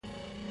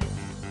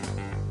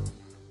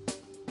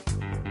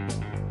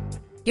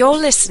You're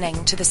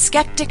listening to the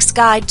Skeptics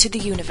Guide to the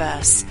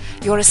Universe,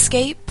 your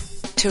escape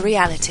to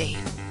reality.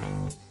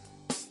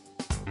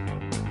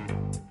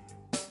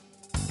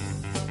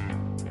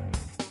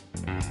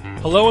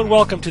 Hello and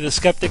welcome to the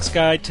Skeptics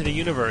Guide to the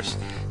Universe.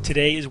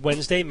 Today is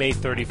Wednesday, May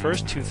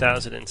 31st,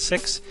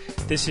 2006.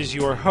 This is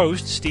your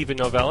host, Stephen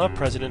Novella,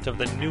 president of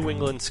the New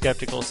England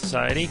Skeptical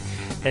Society.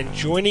 And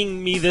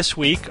joining me this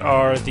week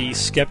are the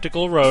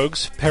Skeptical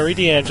Rogues, Perry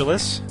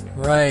DeAngelis.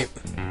 Right.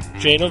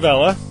 Jay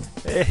Novella.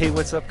 Hey,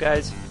 what's up,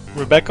 guys?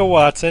 Rebecca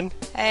Watson.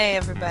 Hey,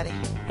 everybody.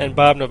 And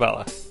Bob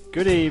Novella.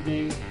 Good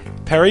evening.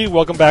 Perry,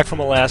 welcome back from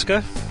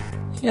Alaska.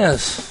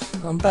 Yes,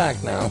 I'm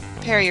back now.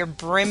 Perry, you're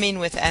brimming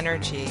with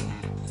energy.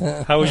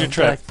 How was your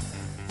trip?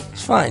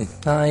 It's fine.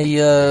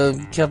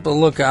 I kept a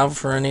lookout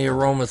for any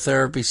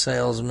aromatherapy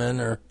salesmen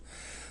or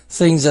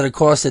things that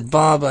accosted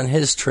Bob on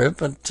his trip,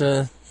 but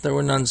there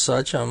were none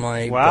such on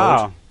my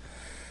boat.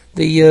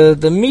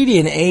 The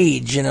median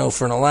age,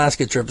 for an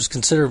Alaska trip is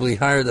considerably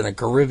higher than a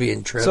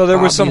Caribbean trip. So there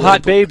were some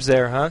hot babes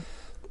there, huh?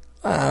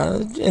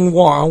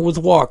 With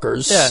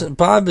walkers. Yeah.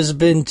 Bob has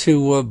been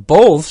to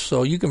both,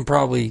 so you can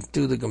probably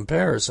do the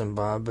comparison,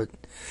 Bob. But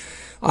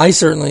I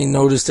certainly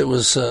noticed it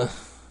was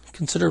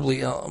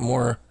considerably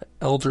more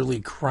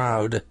elderly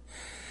crowd.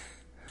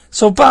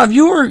 So, Bob,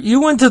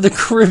 you went to the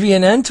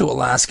Caribbean and to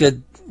Alaska.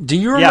 Do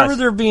you remember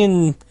there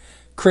being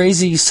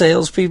crazy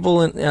salespeople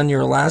on your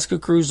Alaska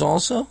cruise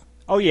also?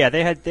 Oh yeah,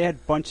 they had a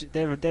bunch of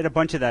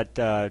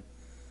that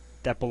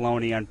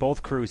baloney on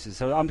both cruises.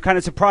 So I'm kind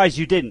of surprised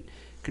you didn't.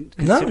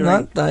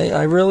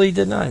 I really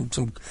did not.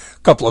 Some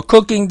couple of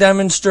cooking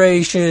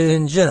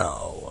demonstrations,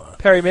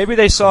 Perry, maybe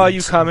they saw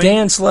you coming.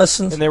 Dance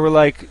lessons. And they were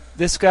like,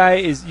 "This guy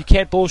you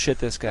can't bullshit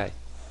this guy."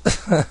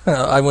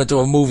 I went to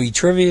a movie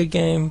trivia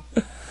game.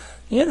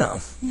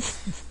 Bingo.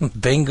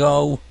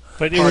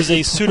 But it was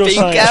a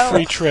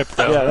pseudoscience-free trip,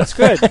 though. Yeah, that's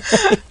good.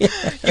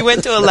 You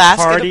went to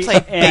Alaska to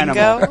play animal.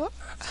 bingo?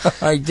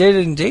 I did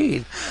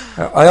indeed.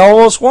 I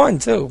almost won,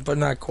 too, but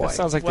not quite. That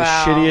sounds like the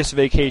shittiest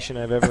vacation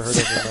I've ever heard of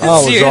in my life.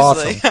 Oh, it was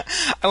Seriously.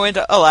 awesome. I went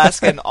to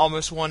Alaska and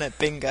almost won at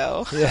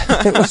bingo. Yeah,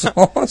 it was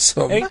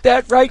awesome. Ain't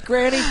that right,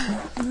 Granny?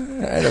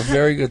 I had a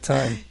very good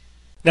time.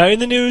 Now, in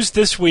the news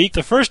this week,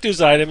 the first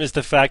news item is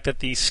the fact that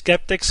the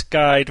Skeptics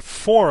Guide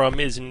forum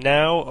is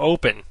now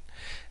open.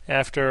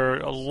 After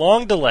a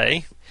long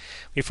delay,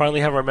 we finally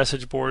have our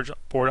message board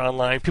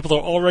online. People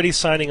are already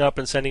signing up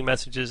and sending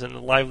messages, and a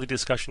lively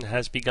discussion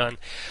has begun.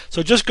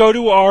 So just go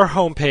to our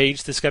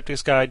homepage,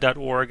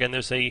 theskepticsguide.org, and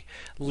there's a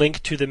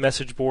link to the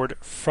message board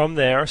from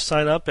there.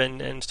 Sign up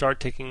and start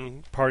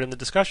taking part in the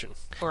discussion.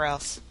 Or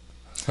else.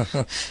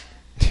 The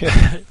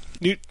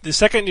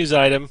second news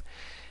item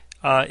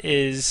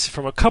is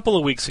from a couple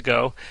of weeks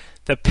ago.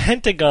 The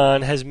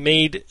Pentagon has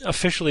made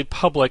officially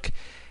public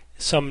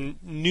some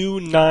new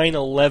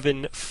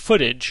 9/11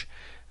 footage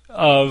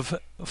of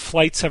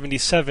Flight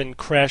 77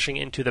 crashing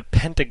into the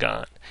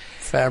Pentagon.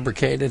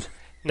 Fabricated.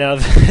 Now,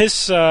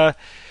 this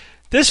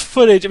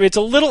footage, it's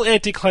a little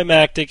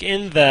anticlimactic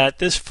in that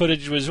this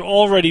footage was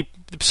already,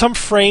 some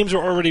frames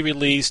were already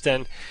released,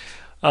 and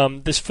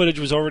this footage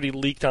was already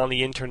leaked on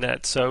the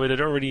internet, so it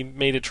had already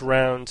made its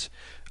rounds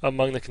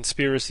among the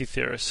conspiracy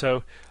theorists.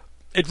 So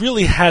it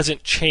really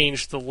hasn't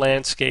changed the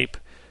landscape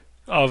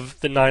of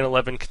the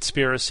 9/11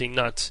 conspiracy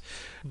nuts.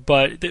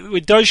 But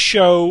it does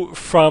show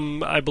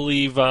from, I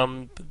believe,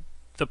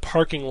 the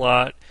parking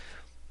lot,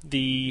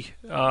 the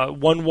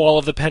one wall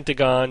of the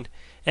Pentagon,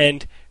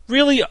 and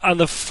really on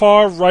the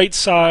far right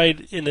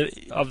side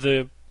of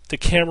the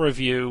camera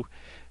view,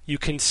 you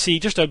can see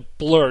just a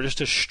blur,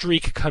 just a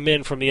streak come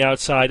in from the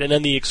outside, and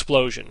then the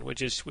explosion,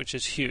 which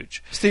is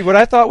huge. Steve, what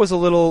I thought was a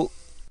little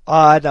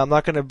odd, I'm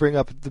not going to bring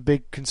up the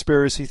big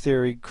conspiracy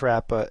theory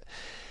crap, but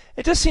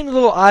it just seemed a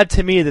little odd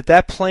to me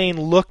that plane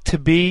looked to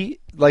be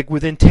like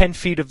within 10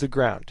 feet of the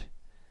ground,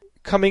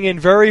 coming in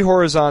very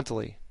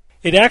horizontally.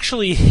 It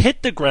actually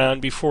hit the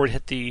ground before it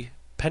hit the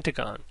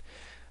Pentagon.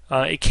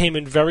 It came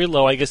in very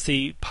low. I guess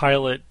the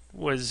pilot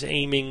was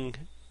aiming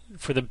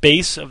for the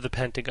base of the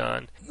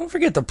Pentagon. Don't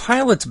forget, the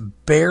pilots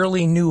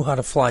barely knew how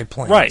to fly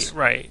planes.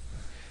 Right.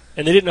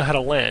 And they didn't know how to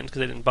land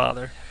because they didn't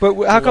bother. But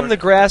how come the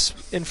grass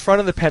in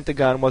front of the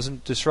Pentagon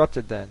wasn't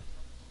disrupted then?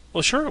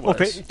 Well, sure it was.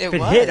 Well, if it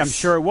was. hit, I'm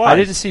sure it was. I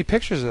didn't see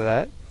pictures of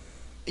that.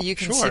 You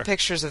can Sure. see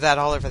pictures of that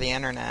all over the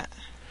internet.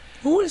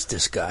 Who is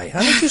this guy?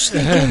 How did you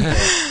sneak in there?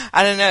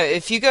 I don't know.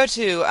 If you go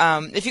to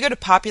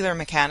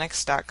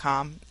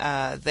popularmechanics.com,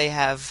 they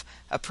have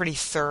a pretty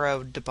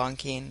thorough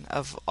debunking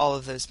of all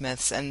of those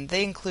myths, and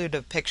they include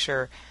a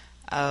picture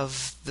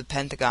of the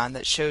Pentagon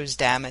that shows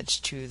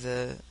damage to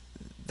the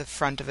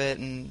front of it,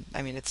 and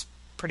it's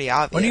pretty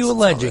obvious. What are you It's all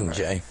alleging, over.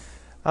 Jay?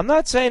 I'm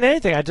not saying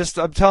anything.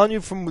 I'm telling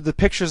you from the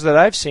pictures that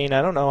I've seen.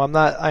 I don't know.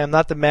 I am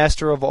not the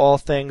master of all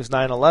things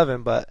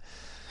 9/11, but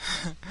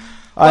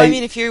Well,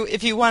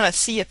 if you want to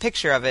see a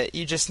picture of it,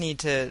 you just need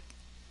to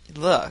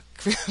look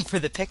for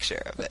the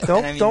picture of it.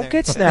 Don't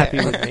get snappy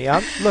with me.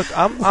 I'm no,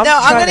 I'm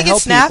going to get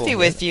snappy people.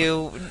 with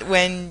you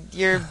when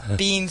you're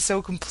being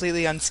so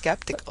completely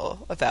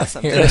unskeptical about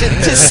something.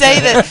 to say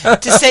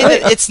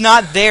that it's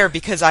not there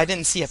because I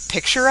didn't see a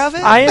picture of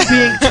it. I am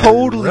being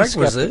totally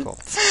skeptical.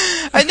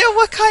 I know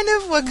what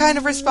kind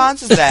of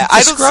response is that.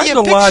 I don't Describe see a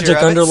the picture logic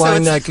of it,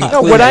 underlying so that it's not.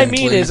 conclusion. No, what I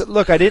mean please. is,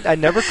 look, I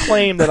never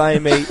claim that I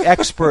am an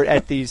expert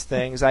at these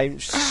things. I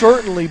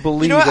certainly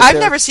believe. You know what? that I've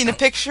never seen a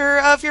picture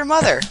of your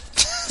mother,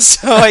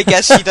 so I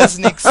guess she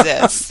doesn't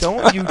exist.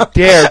 Don't you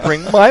dare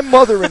bring my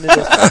mother into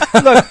this.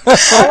 Look,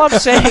 all I'm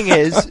saying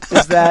is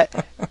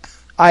that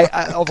I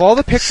of all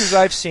the pictures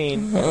I've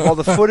seen, of all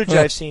the footage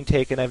I've seen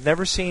taken, I've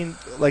never seen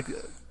like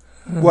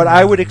what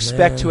I would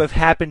expect to have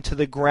happened to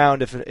the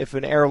ground if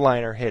an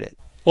airliner hit it.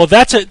 Well,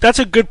 that's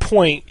a good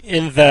point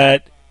in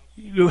that.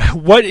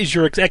 What is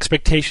your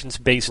expectations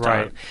based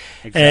on?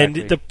 Exactly. And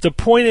the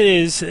point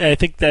is, I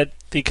think that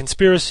the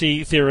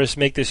conspiracy theorists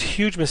make this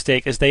huge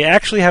mistake is they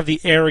actually have the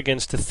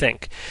arrogance to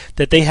think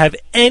that they have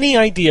any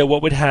idea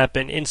what would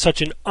happen in such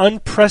an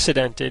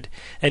unprecedented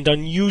and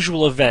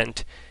unusual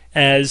event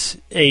as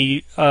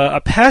a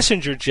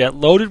passenger jet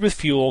loaded with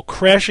fuel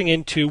crashing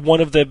into one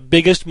of the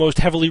biggest, most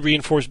heavily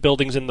reinforced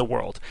buildings in the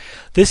world.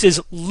 This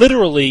is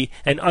literally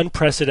an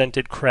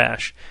unprecedented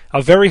crash,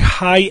 a very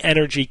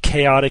high-energy,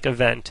 chaotic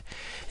event.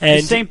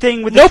 And the same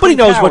thing with nobody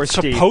the Twin knows Towers, what's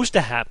Steve. supposed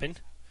to happen.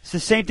 It's the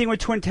same thing with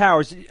Twin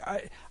Towers.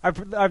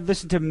 I've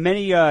listened to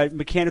many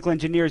mechanical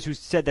engineers who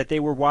said that they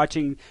were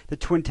watching the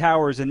Twin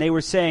Towers and they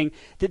were saying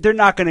that they're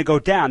not going to go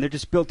down. They're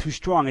just built too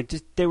strong.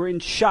 They were in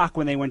shock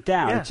when they went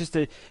down. Yeah. It's just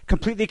a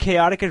completely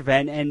chaotic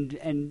event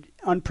and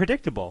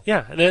unpredictable.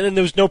 Yeah, and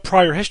there was no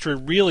prior history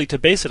really to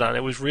base it on.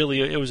 It was a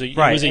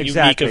Exactly.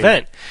 unique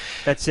event.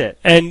 That's it.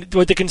 And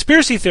what the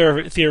conspiracy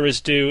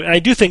theorists do, and I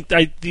do think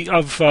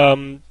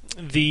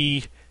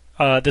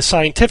the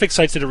scientific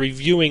sites that are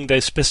reviewing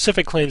the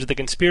specific claims of the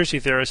conspiracy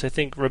theorists, I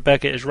think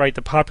Rebecca is right.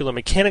 The Popular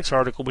Mechanics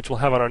article, which we'll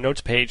have on our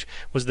notes page,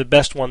 was the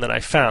best one that I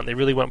found. They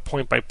really went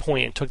point by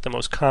point and took the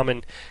most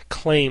common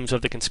claims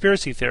of the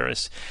conspiracy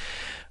theorists.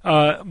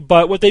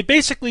 But what they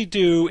basically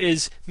do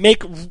is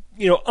make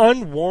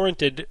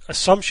unwarranted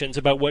assumptions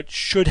about what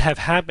should have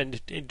happened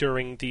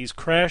during these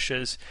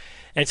crashes,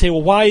 and say,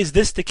 well, why is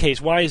this the case?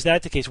 Why is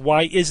that the case?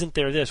 Why isn't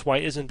there this? Why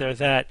isn't there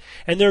that?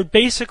 And they're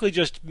basically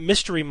just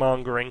mystery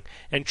mongering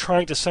and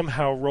trying to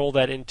somehow roll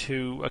that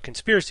into a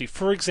conspiracy.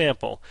 For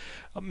example,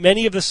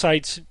 many of the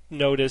sites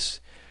notice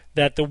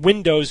that the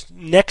windows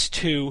next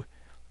to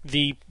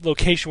the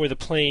location where the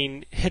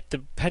plane hit the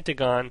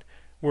Pentagon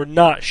were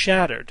not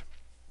shattered.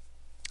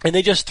 And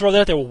they just throw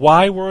that out there.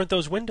 Why weren't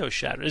those windows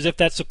shattered? As if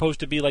that's supposed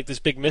to be like this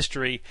big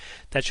mystery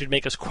that should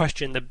make us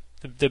question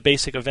the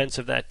basic events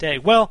of that day.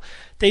 Well,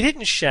 they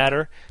didn't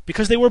shatter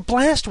because they were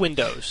blast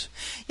windows.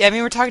 Yeah, I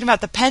mean, we're talking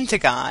about the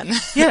Pentagon.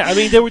 Yeah, I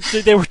mean,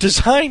 they were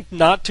designed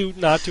not to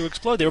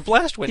explode. They were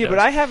blast windows. Yeah, but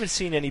I haven't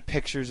seen any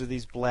pictures of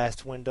these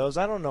blast windows.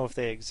 I don't know if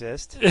they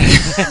exist.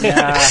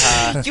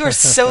 You are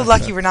so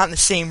lucky we're not in the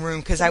same room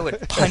because I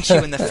would punch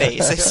you in the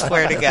face. I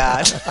swear to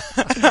God.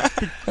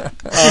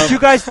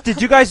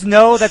 Did you guys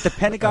know that the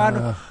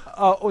Pentagon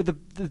or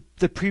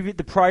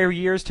the prior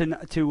years to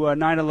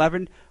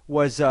 9/11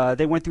 was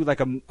they went through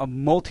like a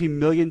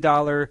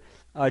multi-million-dollar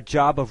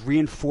job of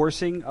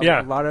reinforcing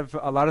a lot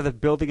of the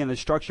building and the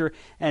structure,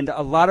 and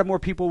a lot of more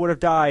people would have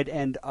died,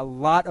 and a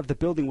lot of the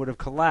building would have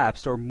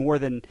collapsed, or more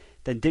than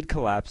did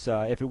collapse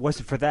if it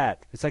wasn't for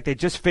that. It's like they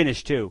just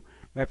finished too.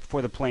 Right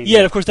before the plane. Yeah,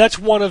 and of course, that's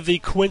one of the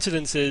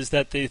coincidences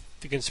that the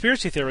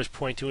conspiracy theorists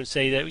point to and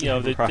say that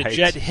the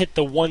jet hit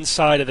the one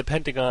side of the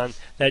Pentagon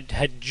that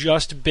had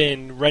just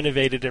been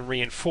renovated and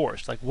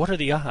reinforced. Like, what are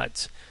the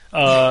odds?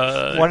 1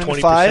 in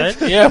 20%?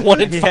 5? Yeah,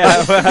 1 in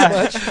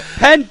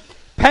 5.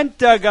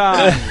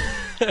 Pentagon.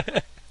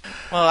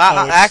 Well,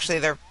 actually,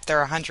 they're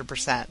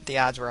 100%. The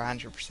odds were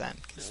 100%.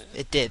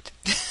 It did.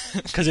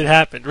 Because it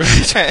happened,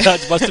 right?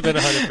 That must have been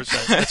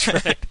 100%.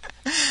 That's right.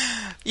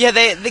 Yeah,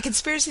 the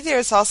conspiracy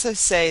theorists also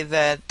say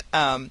that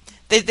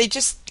they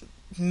just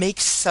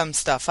make some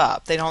stuff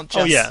up. They don't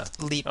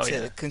just leap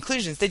to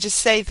conclusions. They just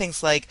say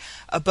things like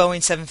a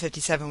Boeing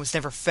 757 was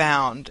never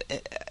found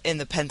in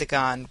the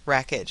Pentagon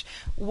wreckage.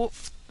 Well,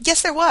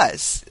 yes, there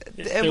was.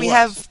 We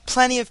have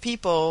plenty of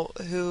people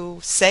who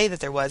say that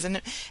there was.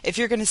 And if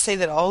you're going to say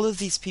that all of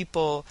these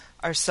people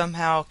are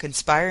somehow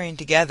conspiring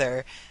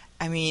together,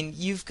 I mean,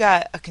 you've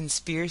got a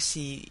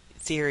conspiracy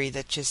theory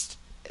that just...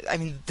 I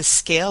mean, the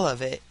scale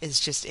of it is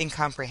just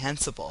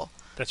incomprehensible.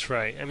 That's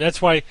right. I mean, that's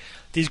why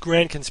these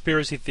grand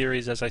conspiracy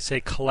theories, as I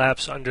say,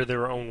 collapse under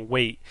their own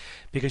weight.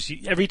 Because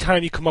every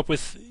time you come up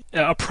with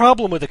a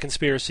problem with a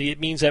conspiracy, it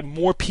means that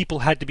more people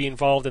had to be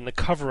involved in the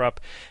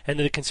cover-up, and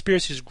the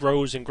conspiracy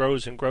grows and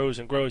grows and grows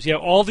and grows. Yeah,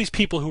 all these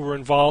people who were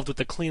involved with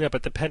the cleanup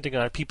at the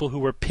Pentagon, people who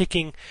were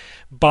picking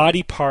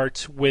body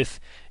parts with,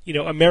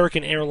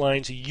 American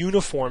Airlines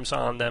uniforms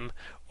on them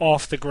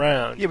off the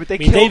ground. Yeah, but they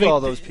killed all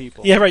those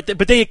people. Yeah, right.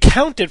 But they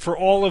accounted for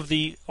all of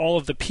the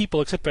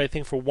people, except I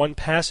think for one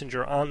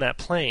passenger on that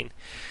plane.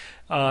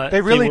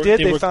 They really did?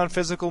 They were, found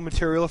physical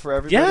material for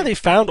everybody? Yeah, they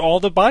found all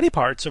the body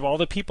parts of all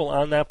the people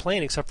on that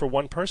plane except for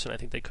one person I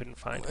think they couldn't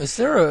find. Is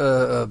there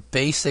a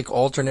basic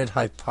alternate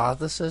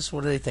hypothesis?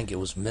 What do they think? It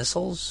was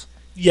missiles?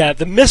 Yeah,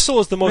 the missile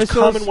is the most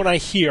common one I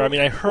hear. I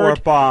mean, I heard or a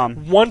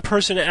bomb. One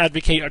person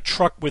advocate a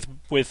truck with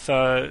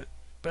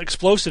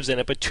explosives in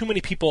it, but too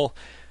many people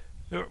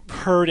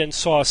heard and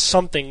saw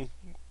something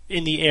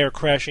in the air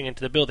crashing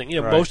into the building.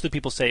 Right. Most of the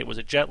people say it was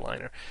a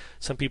jetliner.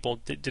 Some people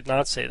did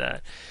not say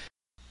that.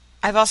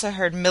 I've also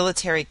heard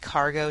military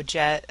cargo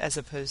jet as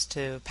opposed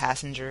to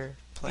passenger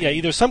plane. Yeah,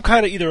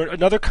 either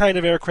another kind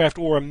of aircraft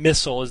or a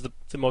missile is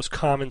the most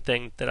common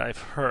thing that I've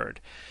heard.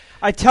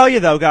 I tell you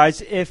though,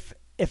 guys,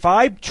 if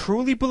I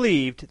truly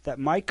believed that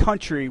my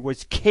country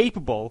was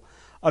capable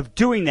of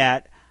doing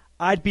that,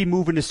 I'd be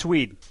moving to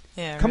Sweden.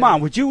 Yeah, Come really.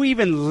 on, would you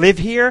even live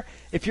here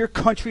if your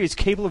country is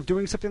capable of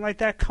doing something like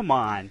that? Come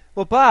on.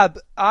 Well, Bob,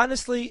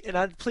 honestly,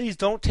 and please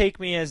don't take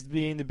me as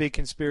being the big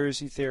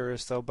conspiracy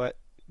theorist, though, but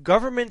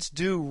governments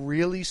do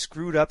really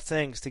screwed up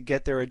things to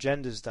get their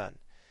agendas done.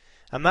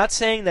 I'm not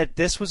saying that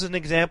this was an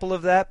example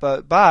of that,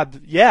 but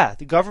Bob, yeah,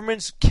 the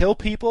governments kill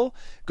people.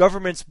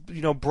 Governments,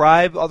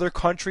 bribe other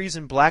countries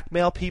and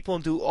blackmail people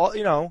and do all,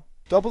 007.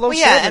 Well,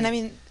 yeah, and I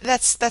mean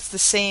that's the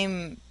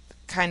same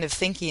kind of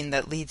thinking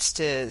that leads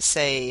to,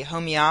 say,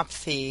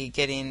 homeopathy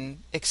getting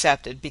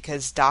accepted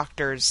because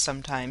doctors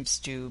sometimes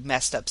do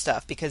messed up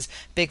stuff because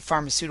big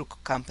pharmaceutical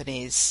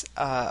companies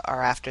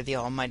are after the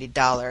almighty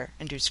dollar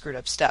and do screwed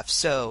up stuff.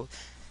 So.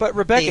 But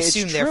Rebecca, they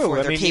assume, it's therefore,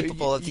 true. they're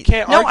capable of. You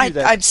can't argue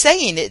that. I'm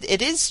saying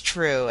it is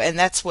true, and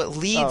that's what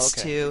leads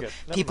to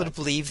people to mind.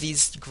 believe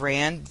these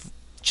grand,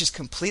 just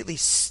completely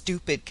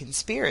stupid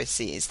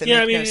conspiracies that Yeah,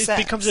 make I mean, no it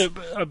sense. becomes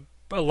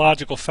a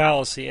logical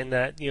fallacy in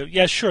that,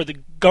 sure, the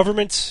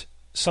governments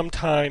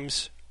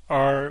sometimes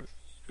are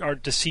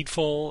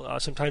deceitful.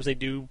 Sometimes they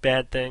do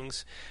bad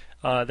things.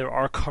 There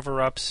are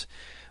cover-ups,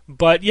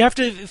 but you have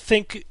to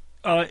think.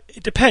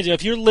 It depends.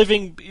 If you were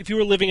living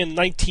in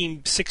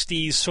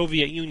 1960s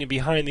Soviet Union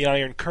behind the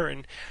Iron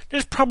Curtain,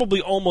 there's probably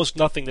almost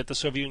nothing that the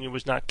Soviet Union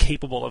was not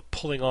capable of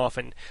pulling off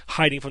and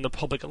hiding from the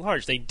public at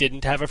large. They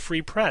didn't have a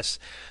free press.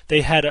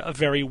 They had a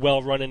very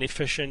well-run and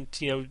efficient,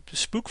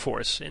 spook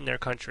force in their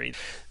country.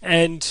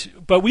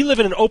 But we live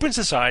in an open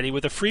society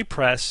with a free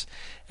press,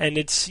 and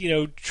it's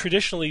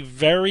traditionally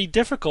very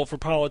difficult for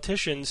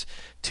politicians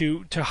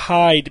to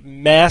hide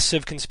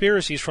massive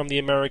conspiracies from the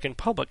American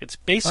public. It's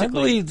basically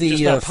I believe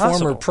just not the former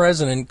possible.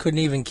 president couldn't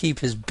even keep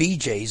his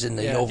BJs in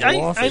the Oval I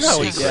Office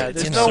know. secret. Yeah,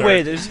 there's It's no absurd.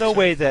 way. There's no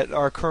way that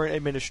our current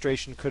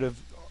administration could have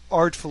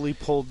artfully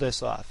pulled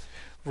this off.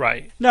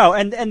 Right. No,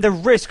 and the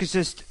risk is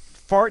just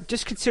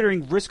just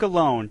considering risk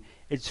alone,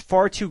 it's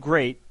far too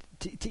great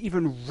to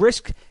even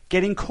risk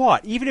getting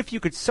caught. Even if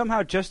you could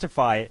somehow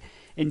justify it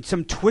in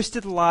some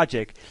twisted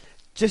logic,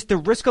 just the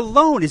risk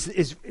alone is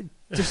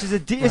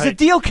a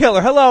deal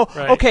killer. Hello,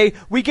 Right. Okay,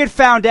 we get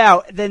found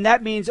out, then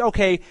that means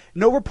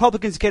no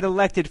Republicans get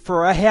elected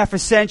for a half a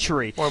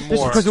century Or just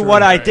more. because of True,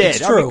 what I right. did.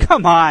 It's I mean, true.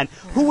 come on,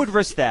 who would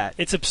risk that?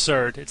 It's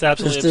absurd. It's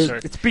absolutely Just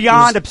absurd. It's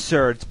beyond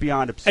absurd. It's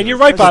beyond absurd. And you're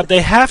right, Bob.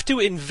 They have to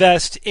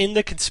invest in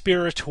the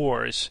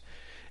conspirators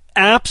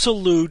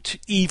absolute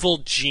evil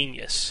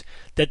genius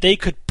that they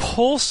could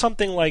pull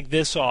something like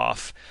this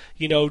off.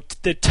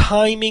 The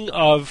timing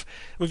of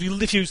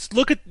if you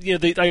look at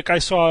like I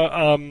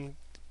saw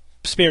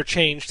Spare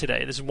Change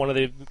today. This is one of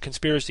the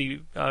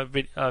conspiracy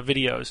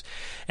videos,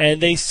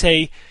 and they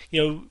say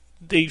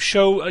they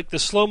show like the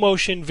slow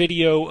motion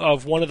video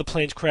of one of the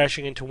planes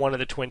crashing into one of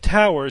the Twin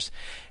Towers,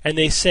 and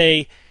they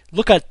say,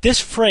 look at this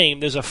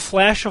frame. There's a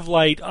flash of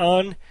light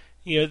on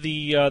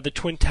the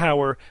Twin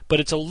Tower, but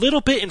it's a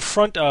little bit in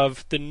front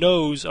of the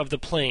nose of the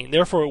plane.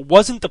 Therefore, it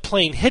wasn't the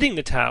plane hitting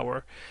the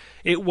tower.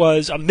 It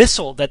was a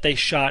missile that they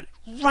shot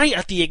right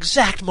at the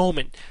exact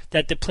moment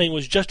that the plane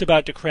was just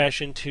about to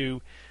crash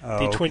into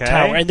the Twin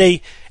Tower. And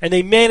they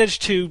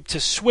managed to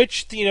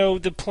switch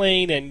the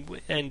plane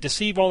and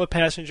deceive all the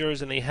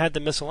passengers, and they had the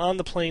missile on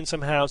the plane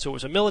somehow, so it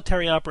was a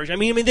military operation. I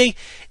mean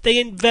they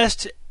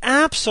invest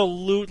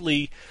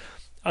absolutely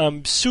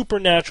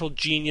supernatural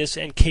genius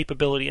and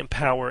capability and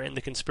power in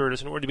the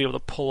conspirators in order to be able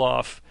to pull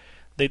off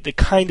the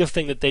kind of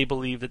thing that they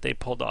believe that they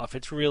pulled off.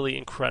 It's really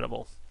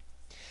incredible.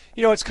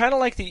 It's kind of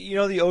like the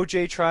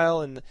OJ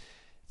trial, and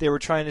they were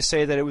trying to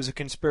say that it was a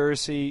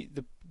conspiracy.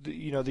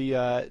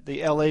 The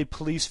L.A.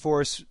 police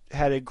force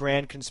had a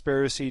grand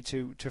conspiracy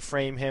to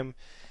frame him,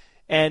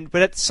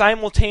 but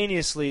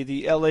simultaneously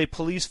the L.A.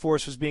 police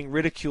force was being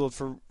ridiculed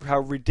for how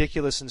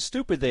ridiculous and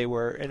stupid they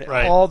were, and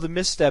all the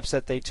missteps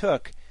that they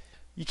took.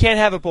 You can't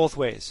have it both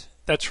ways.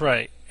 That's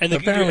right. And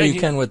apparently you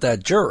can with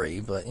that jury,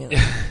 but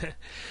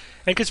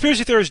And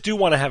conspiracy theorists do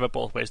want to have it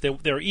both ways.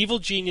 They're evil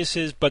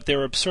geniuses, but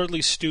they're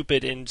absurdly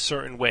stupid in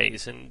certain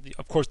ways, and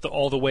of course,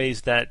 all the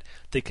ways that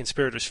the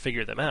conspirators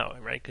figure them out,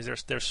 right?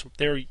 Because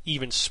they're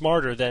even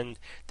smarter than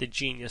the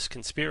genius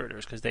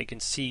conspirators because they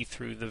can see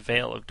through the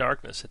veil of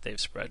darkness that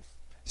they've spread.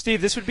 Steve,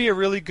 this would be a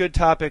really good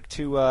topic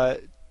to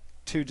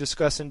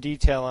discuss in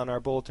detail on our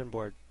bulletin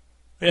board.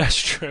 Yeah,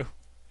 that's true.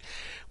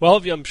 Well,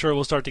 I'm sure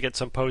we'll start to get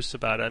some posts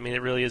about it. I mean,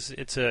 it really is.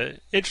 It's a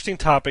interesting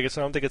topic. I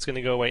don't think it's going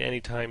to go away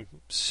anytime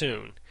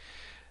soon.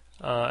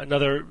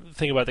 Another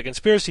thing about the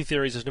conspiracy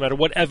theories is no matter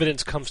what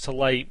evidence comes to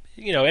light,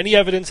 any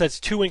evidence that's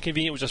too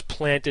inconvenient was just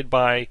planted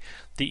by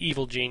the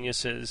evil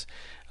geniuses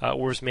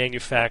or was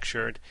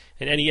manufactured,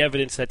 and any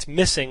evidence that's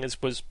missing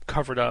was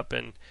covered up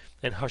and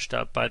hushed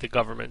up by the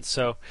government.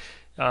 So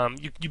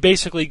you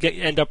basically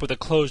end up with a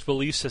closed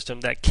belief system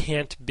that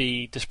can't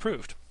be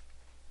disproved.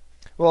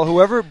 Well,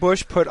 whoever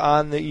Bush put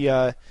on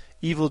the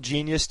evil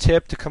genius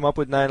tip to come up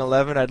with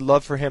 9/11, I'd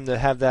love for him to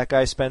have that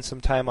guy spend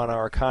some time on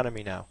our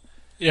economy now.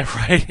 Yeah,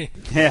 right.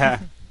 Yeah.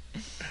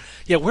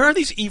 Yeah, where are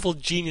these evil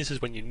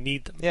geniuses when you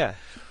need them? Yeah.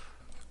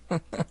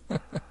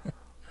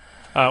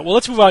 Well,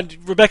 let's move on.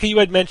 Rebecca, you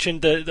had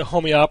mentioned the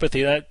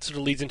homeopathy. That sort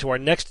of leads into our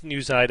next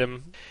news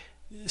item.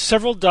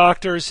 Several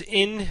doctors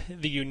in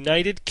the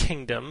United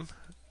Kingdom,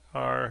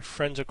 our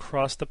friends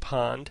across the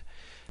pond,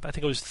 I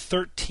think it was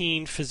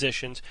 13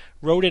 physicians,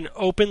 wrote an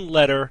open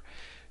letter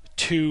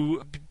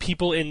to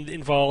people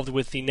involved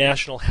with the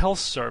National Health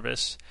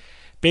Service,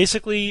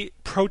 basically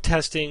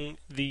protesting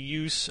the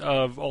use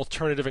of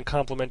alternative and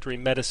complementary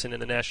medicine in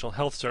the National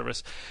Health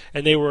Service.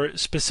 And they were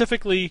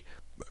specifically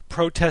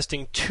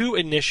protesting two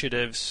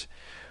initiatives.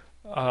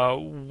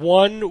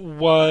 One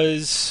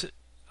was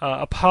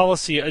a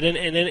policy, an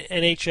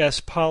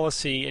NHS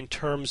policy in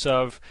terms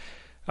of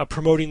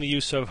promoting the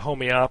use of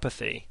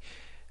homeopathy.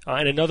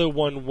 And another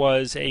one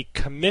was a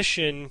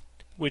commission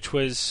which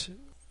was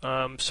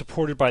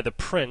supported by the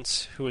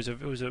Prince, who was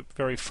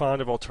very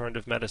fond of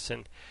alternative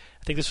medicine.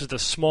 I think this was the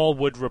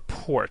Smallwood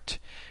Report,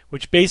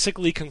 which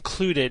basically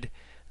concluded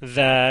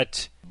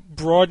that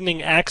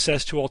broadening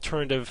access to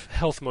alternative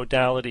health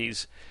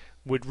modalities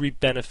would reap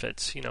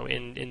benefits,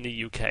 in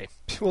the UK.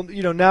 Well,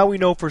 now we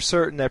know for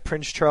certain that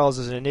Prince Charles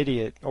is an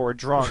idiot or a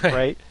drunk,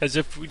 right? As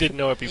if we didn't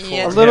know it before.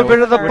 Yeah, A little bit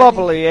of the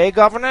bubbly, eh,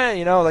 Governor?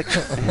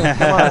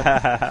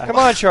 Come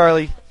on,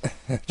 Charlie.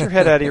 Get your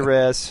head out of your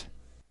ass.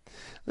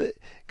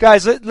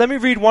 Guys, let me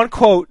read one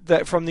quote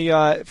that from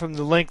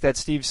the link that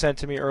Steve sent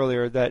to me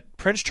earlier that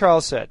Prince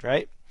Charles said,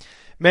 right?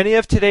 Many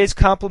of today's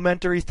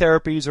complementary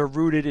therapies are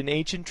rooted in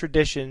ancient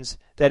traditions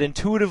that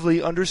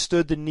intuitively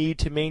understood the need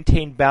to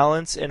maintain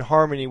balance and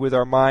harmony with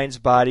our minds,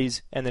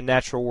 bodies, and the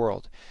natural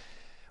world.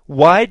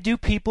 Why do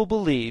people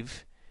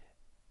believe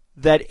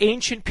that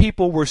ancient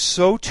people were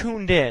so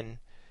tuned in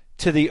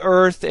to the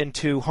earth and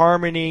to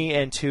harmony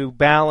and to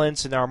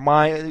balance in our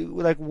mind?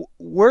 Like,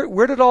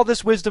 where did all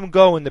this wisdom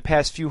go in the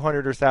past few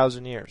hundred or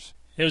thousand years?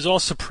 It was all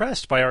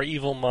suppressed by our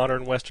evil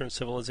modern Western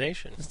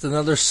civilization. It's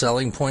another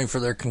selling point for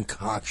their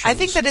concoctions. I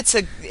think that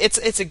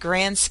it's a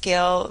grand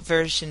scale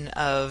version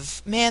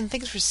of, man,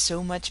 things were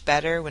so much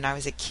better when I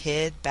was a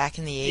kid back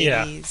in the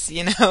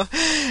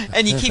 80s,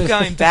 and you keep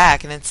going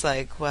back and it's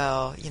like,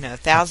 well,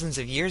 thousands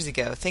of years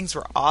ago things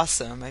were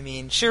awesome. I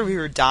mean, sure, we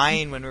were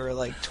dying when we were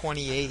like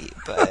 28,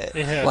 but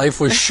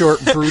life was short,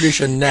 brutish,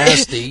 and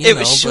nasty. It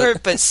was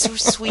short but so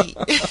sweet.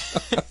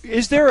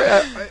 Is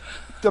there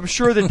I'm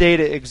sure the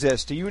data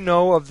exists. Do you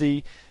know of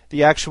the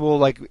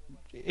actual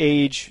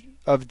age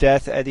of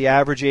death, the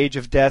average age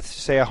of death,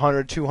 say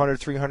 100, 200,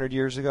 300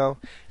 years ago?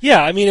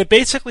 Yeah, I mean, it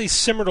basically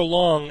simmered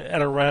along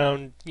at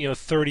around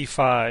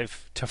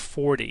 35 to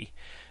 40.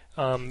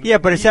 Yeah,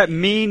 but is that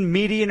mean,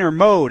 median, or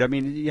mode? I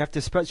mean, you have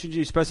to should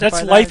you specify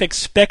that's that? life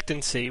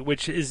expectancy,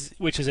 which is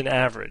an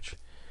average.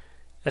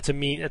 That's a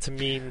mean.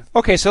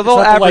 Okay, so it's they'll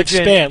not average the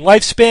lifespan.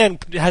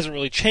 Lifespan hasn't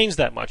really changed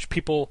that much.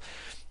 People,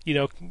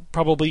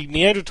 probably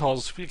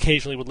Neanderthals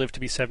occasionally would live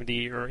to be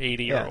 70 or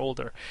 80 or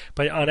older,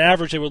 but on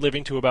average they were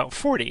living to about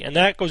 40, and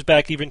that goes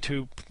back even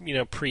to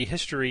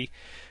prehistory.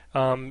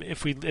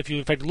 If you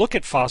in fact look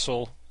at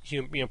fossil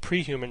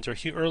pre-humans or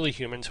early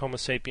humans, Homo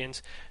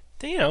sapiens,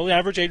 the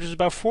average age was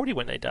about 40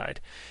 when they died,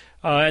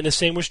 and the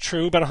same was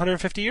true about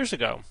 150 years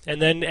ago. And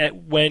then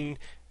when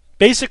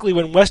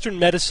Western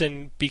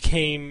medicine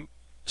became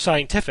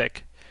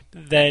scientific,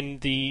 then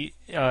the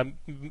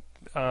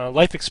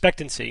life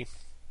expectancy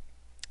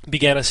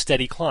began a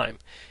steady climb,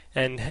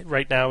 and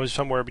right now is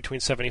somewhere between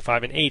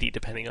 75 and 80,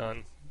 depending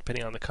on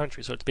the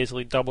country. So it's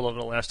basically double over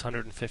the last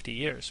 150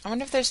 years. I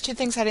wonder if those two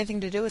things had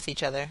anything to do with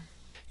each other.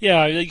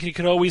 Yeah, you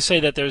can always say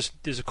that there's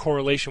a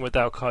correlation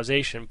without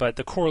causation, but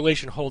the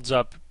correlation holds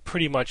up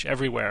pretty much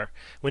everywhere.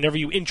 Whenever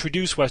you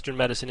introduce Western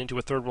medicine into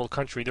a third world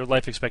country, their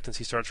life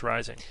expectancy starts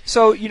rising.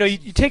 So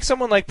you take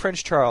someone like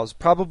Prince Charles,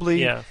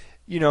 probably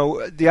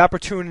the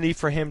opportunity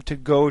for him to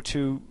go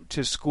to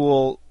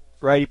school.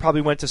 Right, he probably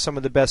went to some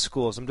of the best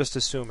schools. I'm just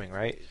assuming,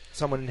 right?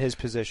 Someone in his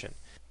position,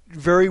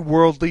 very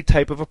worldly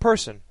type of a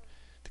person.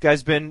 The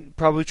guy's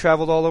probably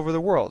traveled all over the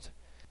world,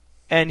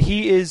 and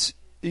he's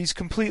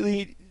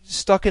completely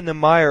stuck in the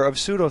mire of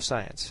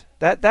pseudoscience.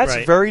 That's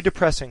right. Very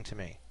depressing to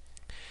me.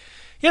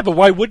 Yeah, but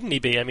why wouldn't he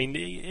be? I mean,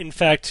 in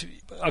fact,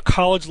 a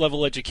college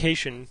level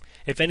education,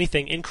 if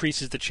anything,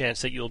 increases the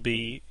chance that you'll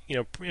be,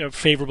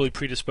 favorably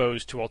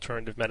predisposed to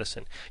alternative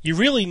medicine. You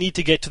really need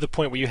to get to the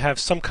point where you have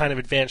some kind of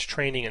advanced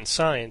training in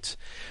science,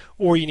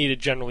 or you need a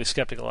generally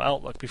skeptical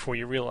outlook before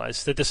you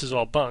realize that this is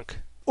all bunk.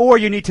 or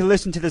you need to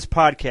listen to this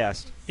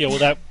podcast. Yeah,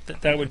 well,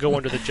 that would go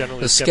under the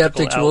generally The skeptical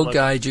skeptics will outlook.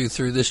 guide you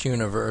through this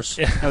universe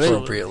Yeah,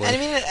 appropriately. And I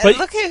mean, But-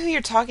 look at who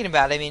you're talking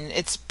about. I mean,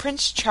 it's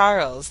Prince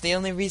Charles. The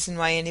only reason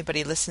why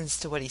anybody listens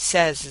to what he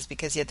says is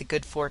because he had the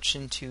good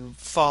fortune to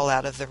fall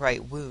out of the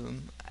right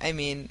womb. I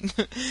mean,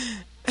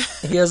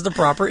 He has the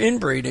proper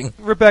inbreeding.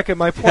 Rebecca,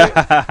 my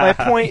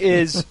point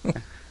is,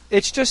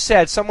 it's just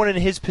sad. Someone in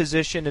his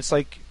position, it's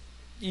like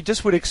you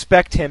just would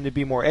expect him to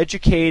be more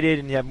educated,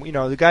 and have,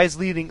 the guy's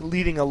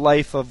leading a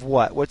life of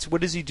what?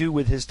 What does he do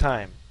with his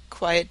time?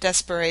 quiet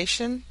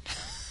desperation.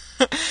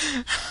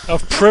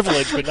 Of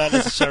privilege, but not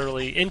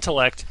necessarily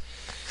intellect.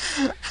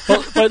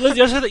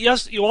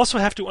 But you also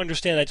have to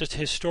understand that just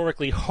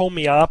historically,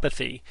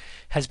 homeopathy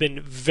has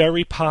been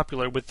very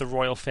popular with the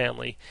royal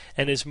family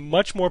and is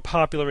much more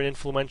popular and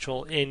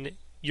influential in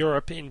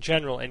Europe in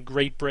general and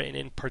Great Britain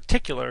in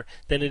particular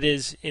than it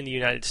is in the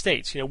United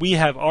States. We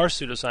have our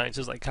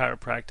pseudosciences like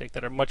chiropractic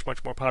that are much,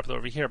 much more popular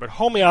over here, but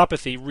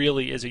homeopathy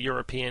really is a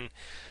European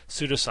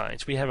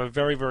pseudoscience. We have a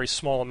very, very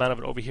small amount of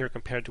it over here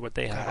compared to what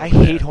they have. I over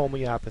there. hate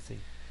homeopathy.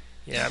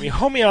 Yeah, I mean,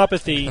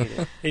 homeopathy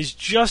is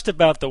just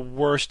about the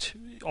worst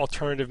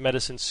alternative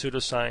medicine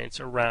pseudoscience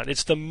around.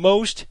 It's the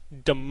most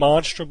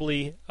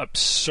demonstrably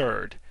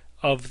absurd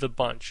of the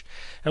bunch.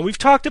 And we've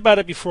talked about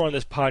it before on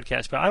this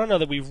podcast, but I don't know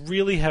that we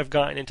really have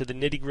gotten into the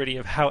nitty-gritty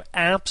of how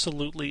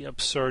absolutely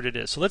absurd it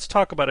is. So let's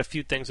talk about a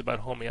few things about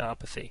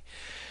homeopathy.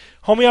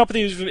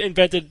 Homeopathy was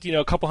invented,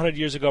 a couple hundred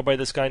years ago by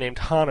this guy named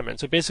Hahnemann,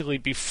 so basically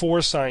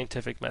before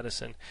scientific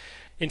medicine.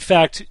 In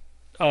fact,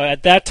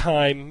 at that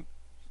time,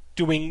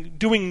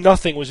 doing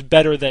nothing was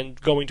better than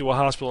going to a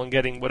hospital and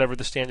getting whatever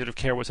the standard of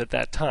care was at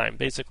that time.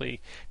 Basically,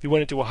 if you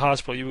went into a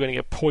hospital, you were going to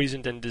get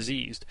poisoned and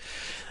diseased.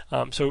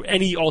 So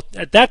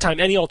at that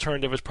time, any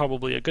alternative was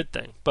probably a good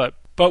thing. But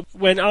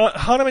when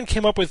Hahnemann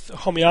came up with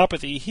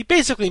homeopathy, he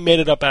basically made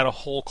it up out of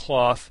whole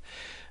cloth,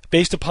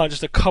 based upon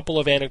just a couple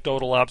of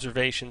anecdotal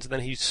observations, and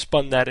then he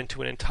spun that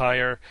into an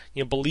entire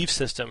belief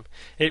system.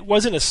 It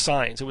wasn't a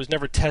science. It was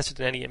never tested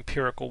in any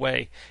empirical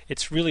way.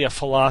 It's really a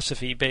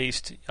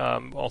philosophy-based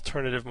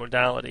alternative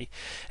modality.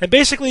 And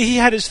basically he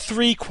had his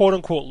three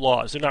quote-unquote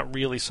laws. They're not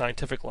really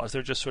scientific laws.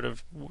 They're just sort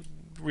of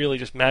really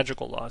just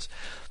magical laws.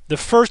 The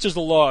first is the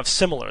law of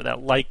similar,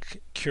 that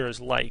like cures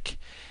like.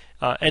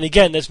 And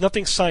again, there's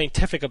nothing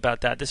scientific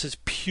about that. This is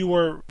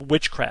pure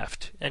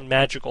witchcraft and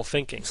magical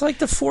thinking. It's like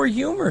the Four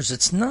Humors.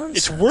 It's nonsense.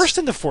 It's worse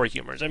than the Four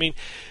Humors. I mean,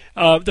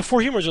 the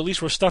Four Humors at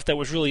least were stuff that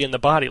was really in the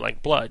body,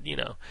 like blood,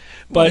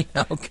 But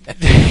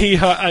okay.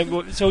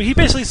 so he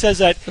basically says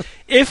that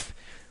if,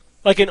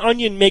 like, an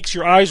onion makes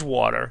your eyes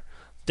water,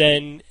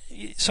 then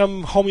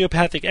some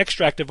homeopathic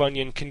extract of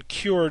onion can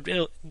cure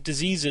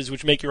diseases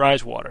which make your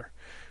eyes water.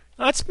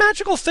 That's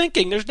magical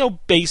thinking. There's no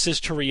basis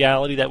to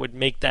reality that would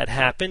make that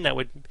happen. That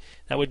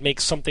would make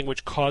something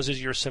which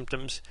causes your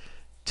symptoms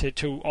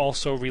to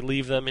also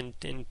relieve them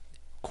in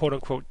quote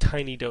unquote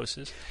tiny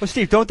doses. Well,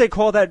 Steve, don't they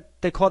call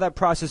that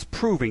process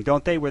proving?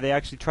 Don't they, where they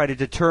actually try to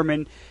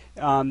determine,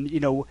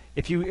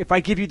 if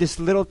I give you this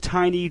little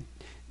tiny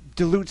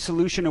dilute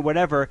solution or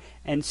whatever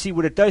and see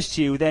what it does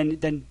to you,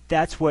 then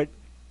that's what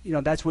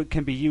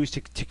can be used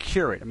to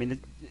cure it. I mean.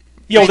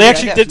 Yeah, well,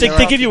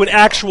 they give you an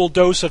actual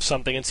dose of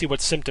something and see what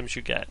symptoms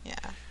you get. Yeah.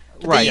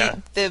 Right.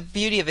 The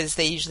beauty of it is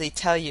they usually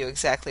tell you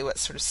exactly what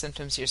sort of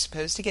symptoms you're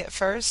supposed to get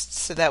first,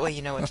 so that way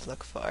you know what to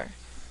look for.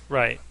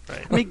 Right.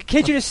 I mean,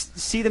 can't you just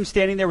see them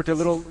standing there with their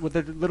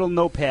little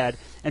notepad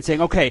and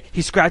saying, "Okay,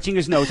 he's scratching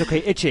his nose.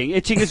 Okay, itching.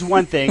 Itching is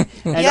one thing,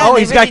 and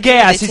he's got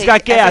gas. He's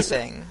got gas."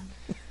 Everything.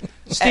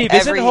 Steve,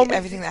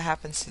 everything that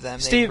happens to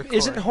them. Steve,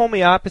 isn't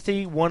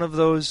homeopathy one of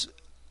those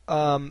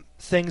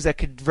things that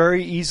could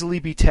very easily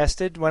be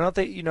tested? Why don't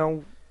they?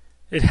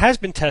 It has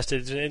been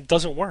tested and it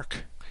doesn't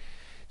work.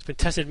 It's been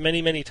tested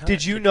many, many times.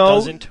 Did you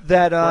know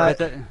that? I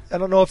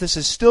don't know if this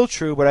is still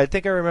true, but I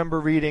think I remember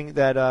reading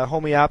that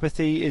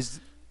homeopathy is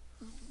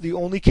the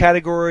only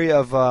category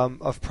of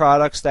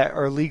products that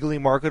are legally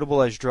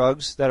marketable as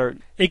drugs.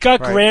 It got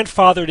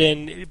grandfathered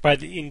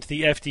into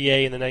the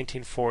FDA in the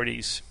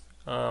 1940s.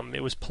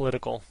 It was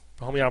political.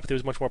 Homeopathy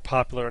was much more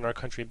popular in our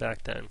country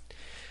back then.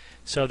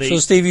 So,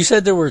 Steve, you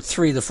said there were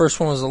three. The first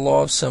one was the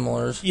law of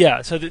similars.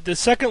 Yeah, so the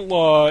second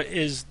law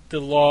is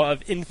the law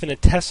of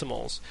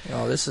infinitesimals.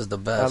 Oh, this is the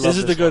best. This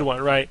is the good one,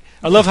 right?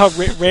 I love how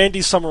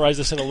Randy summarized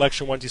this in a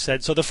lecture once. He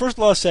said, so the first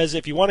law says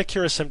if you want to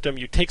cure a symptom,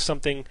 you take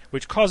something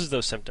which causes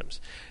those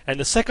symptoms. And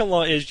the second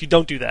law is you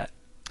don't do that.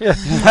 Yeah.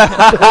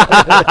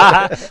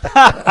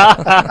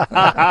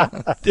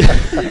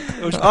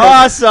 It was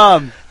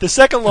Awesome. The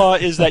second law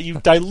is that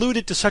you dilute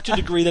it to such a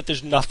degree that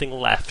there's nothing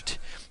left.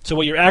 So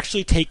what you're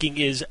actually taking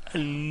is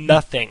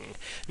nothing.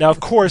 Now, of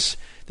course,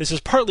 this is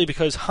partly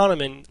because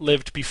Hahnemann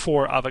lived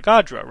before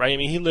Avogadro, right? I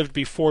mean, he lived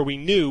before we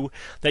knew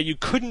that you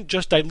couldn't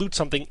just dilute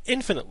something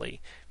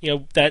infinitely.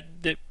 That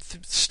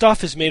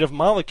stuff is made of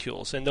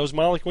molecules, and those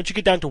molecules, once you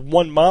get down to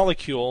one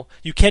molecule,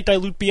 you can't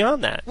dilute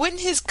beyond that.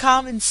 Wouldn't his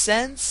common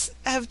sense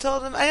have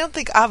told him? I don't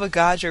think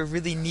Avogadro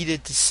really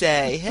needed to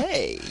say,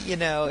 hey,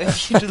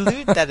 if you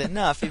dilute that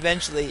enough,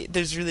 eventually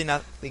there's really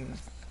nothing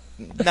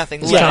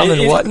nothing's Yeah,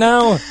 Common what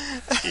now?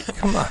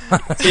 Come on.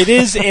 It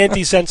is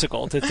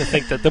antisensical to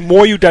think that the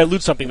more you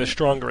dilute something, the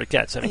stronger it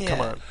gets. I mean,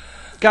 come on.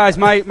 Guys,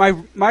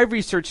 my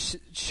research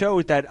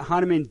showed that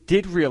Hahnemann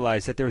did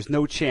realize that there was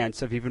no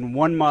chance of even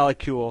one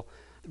molecule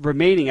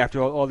remaining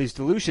after all these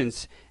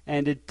dilutions,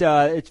 and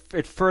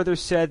it further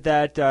said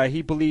that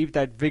he believed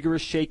that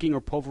vigorous shaking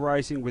or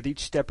pulverizing with each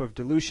step of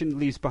dilution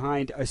leaves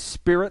behind a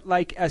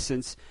spirit-like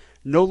essence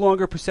no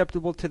longer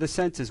perceptible to the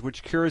senses,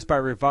 which cures by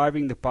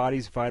reviving the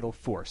body's vital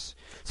force.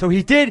 So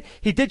he did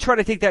try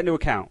to take that into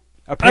account.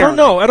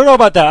 Apparently. I don't know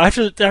about that. I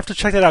have to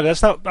check that out.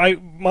 That's not.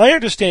 My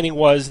understanding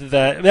was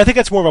that. I think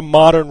that's more of a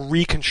modern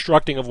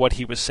reconstructing of what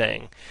he was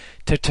saying,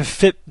 to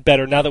fit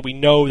better now that we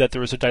know that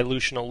there is a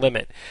dilutional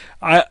limit.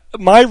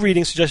 My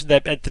reading suggested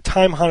that at the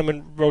time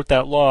Hahnemann wrote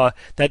that law,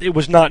 that it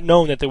was not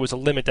known that there was a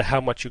limit to how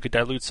much you could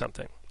dilute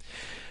something.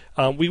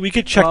 We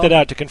could check that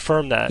out to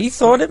confirm that. He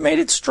thought it made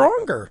it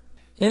stronger.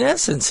 In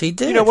essence, he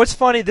did. You know what's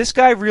funny? This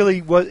guy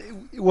really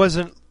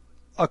wasn't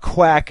a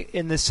quack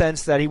in the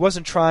sense that he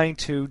wasn't trying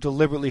to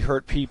deliberately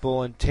hurt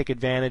people and take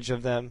advantage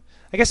of them.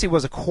 I guess he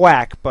was a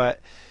quack, but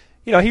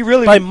he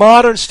really by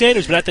modern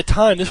standards. But at the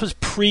time, this was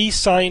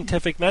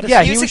pre-scientific medicine.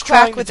 Yeah, he was a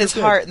quack with his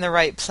heart in the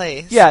right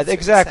place. Yeah,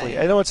 exactly.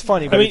 I know it's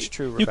funny, but it's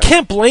true. You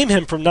can't blame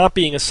him for not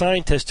being a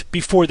scientist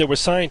before there were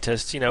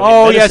scientists.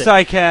 Oh, yes,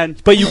 I can.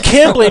 But you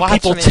can blame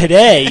people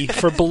today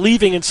for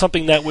believing in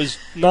something that was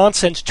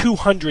nonsense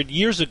 200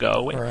 years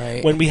ago,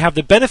 when we have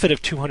the benefit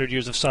of 200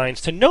 years of science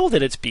to know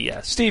that it's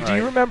BS. Steve, do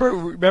you remember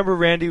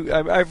Randy?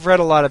 I've read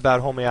a lot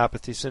about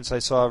homeopathy since I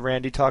saw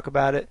Randy talk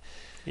about it.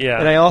 Yeah.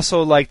 And I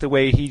also like the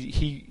way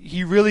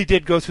he really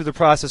did go through the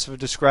process of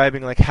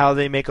describing like how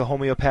they make a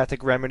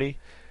homeopathic remedy.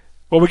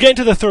 Well, we'll get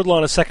into the third law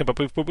in a second, but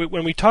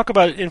when we talk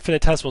about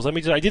infinitesimals,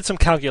 I did some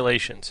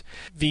calculations.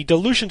 The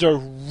dilutions are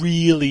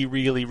really,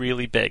 really,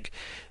 really big.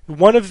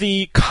 One of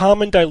the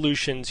common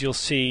dilutions you'll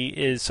see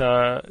is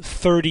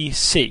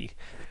 30C.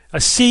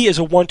 A C is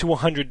a 1 to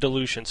 100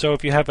 dilution. So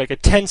if you have like a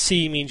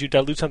 10C means you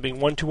dilute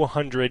something 1 to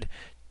 100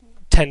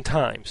 10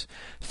 times.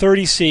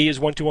 30C is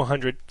 1 to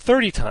 100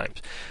 30 times.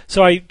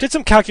 So I did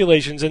some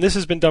calculations, and this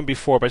has been done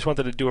before, but I just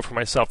wanted to do it for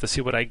myself to see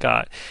what I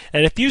got.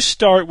 And if you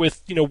start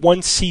with 1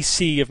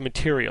 cc of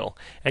material,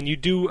 and you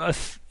do a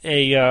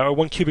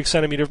 1 cubic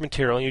centimeter of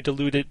material, and you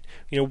dilute it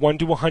 1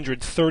 to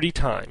 100 30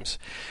 times,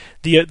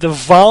 the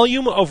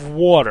volume of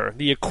water,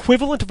 the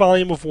equivalent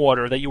volume of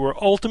water that you are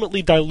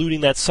ultimately diluting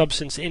that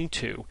substance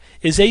into,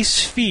 is a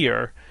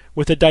sphere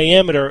with a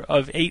diameter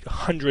of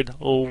 800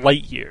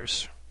 light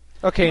years.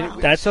 Okay,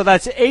 wow. So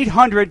that's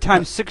 800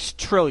 times 6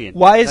 trillion.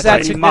 Why is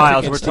that significant?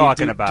 Miles we're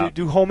talking about.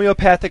 Do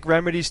homeopathic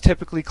remedies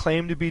typically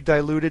claim to be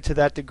diluted to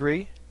that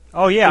degree?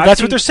 Oh yeah, well,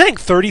 that's what they're saying.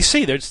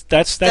 30C.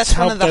 That's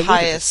how one of the diluted.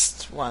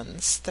 highest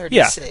ones. 30C.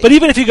 Yeah, but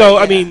even if you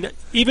go,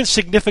 even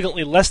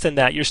significantly less than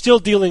that, you're still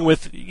dealing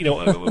with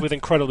with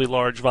incredibly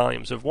large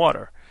volumes of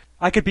water.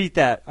 I could beat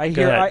that.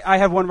 I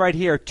have one right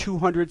here,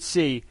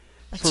 200C,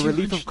 for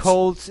relief of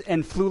colds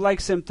and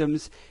flu-like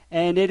symptoms,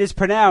 and it is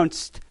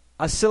pronounced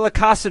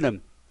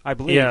acylcarcinum, I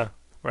believe. Yeah,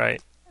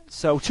 right.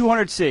 So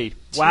 200C.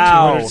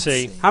 Wow.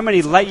 200C. How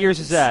many light years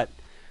is that?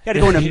 You got to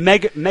go into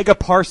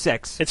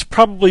megaparsecs. It's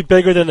probably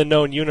bigger than the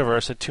known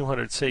universe at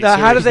 200C. Now,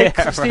 how do they,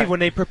 Steve? When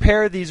they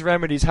prepare these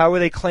remedies, how are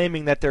they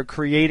claiming that they're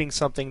creating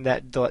something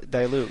that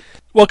dilute?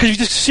 Well, because you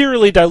just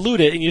serially dilute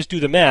it and you just do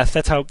the math.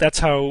 That's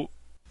how.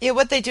 Yeah,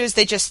 what they do is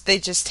they just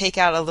take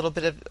out a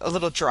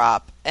little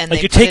drop, and like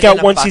they you put take it out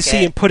in a 1 bucket.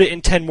 cc and put it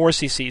in 10 more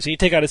cc's, and you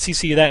take out a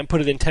cc of that and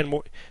put it in 10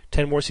 more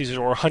cc's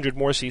or 100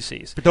 more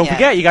cc's. But don't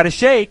forget, you got to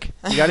shake.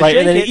 You got to shake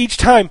and then it. each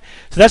time.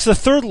 So that's the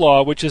third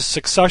law, which is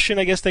succussion,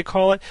 I guess they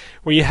call it,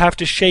 where you have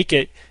to shake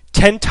it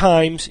 10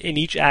 times in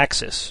each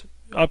axis,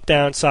 up,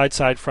 down,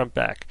 side, front,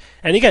 back,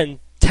 and again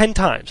 10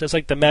 times. That's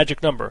like the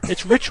magic number.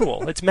 It's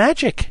ritual. It's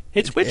magic.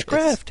 It's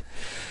witchcraft.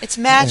 It's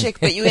magic,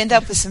 but you end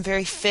up with some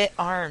very fit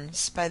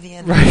arms by the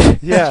end. Right.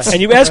 Yes.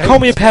 And you ask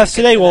homeopaths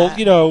today, well,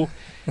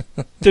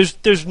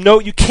 there's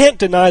no, you can't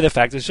deny the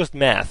fact, it's just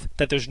math,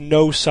 that there's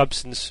no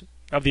substance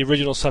of the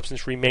original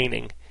substance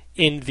remaining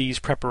in these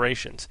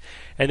preparations.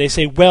 And they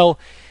say, well,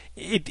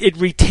 it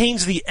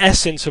retains the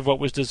essence of what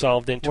was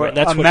dissolved into it. And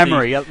that's a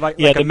memory, like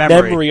the a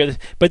memory.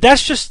 But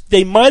that's just,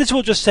 they might as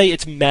well just say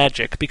it's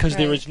magic, because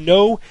there is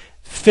no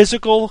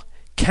physical,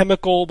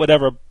 chemical,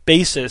 whatever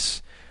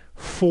basis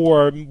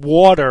for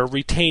water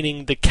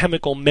retaining the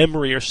chemical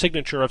memory or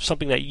signature of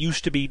something that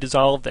used to be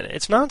dissolved in it.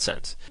 It's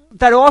nonsense.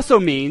 That also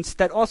means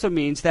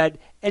that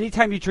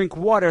anytime you drink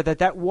water,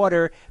 that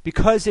water,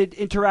 because it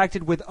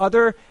interacted with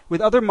other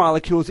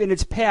molecules in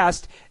its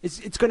past,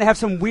 it's going to have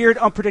some weird,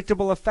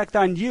 unpredictable effect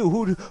on you.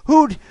 Who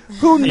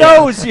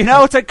knows?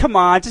 It's like, come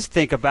on, just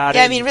think about it.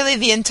 Yeah, I mean, really,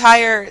 the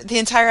entire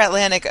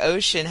Atlantic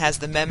Ocean has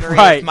the memory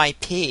of my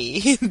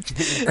pee.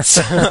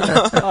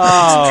 Oh,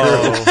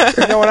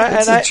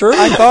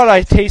 I thought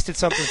I tasted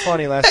something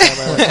funny last time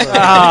I was there.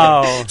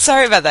 Oh,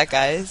 sorry about that,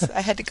 guys.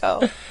 I had to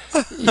go.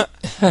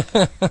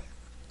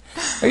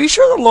 Are you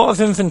sure the law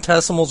of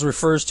infinitesimals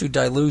refers to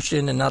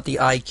dilution and not the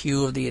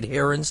IQ of the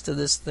adherents to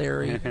this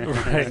theory?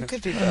 Right. It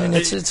could be I mean,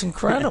 it's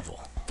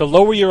incredible. The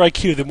lower your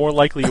IQ, the more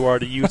likely you are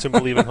to use and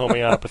believe in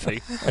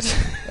homeopathy.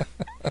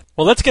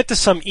 Well, let's get to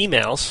some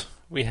emails.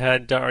 We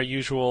had our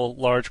usual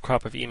large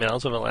crop of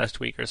emails over the last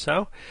week or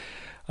so.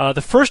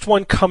 The first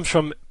one comes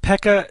from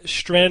Pekka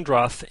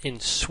Strandroth in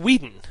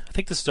Sweden. I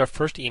think this is our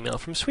first email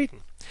from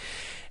Sweden.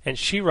 And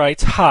she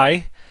writes,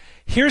 "Hi,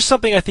 here's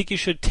something I think you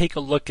should take a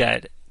look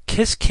at.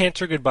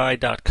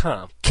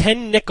 KissCancerGoodbye.com.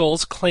 Ken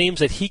Nichols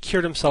claims that he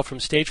cured himself from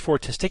stage 4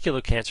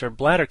 testicular cancer,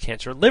 bladder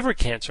cancer, liver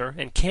cancer,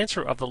 and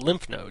cancer of the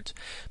lymph nodes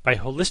by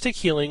holistic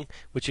healing,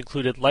 which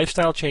included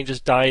lifestyle changes,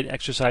 diet,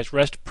 exercise,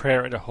 rest,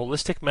 prayer, and a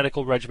holistic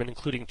medical regimen,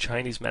 including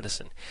Chinese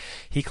medicine.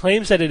 He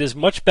claims that it is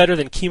much better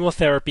than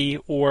chemotherapy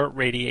or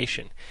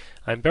radiation.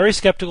 I'm very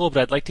skeptical,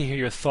 but I'd like to hear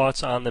your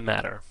thoughts on the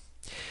matter."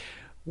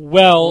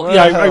 Well,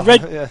 I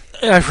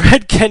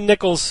read Ken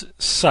Nichols'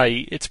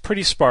 site. It's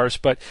pretty sparse,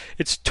 but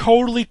it's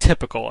totally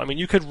typical. I mean,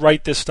 you could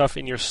write this stuff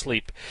in your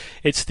sleep.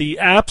 It's the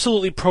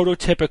absolutely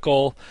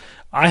prototypical,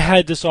 I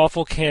had this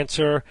awful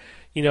cancer,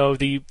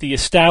 the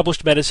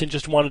established medicine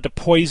just wanted to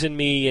poison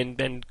me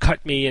and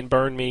cut me and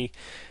burn me.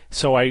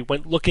 So I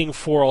went looking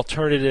for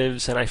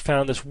alternatives, and I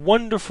found this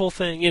wonderful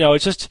thing. The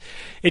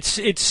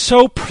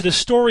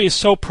story is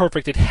so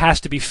perfect, it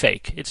has to be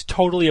fake. It's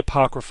totally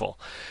apocryphal.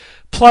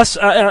 Plus,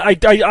 I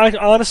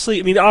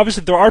honestly,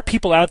 obviously there are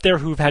people out there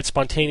who've had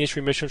spontaneous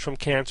remissions from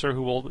cancer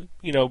who will,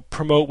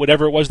 promote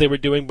whatever it was they were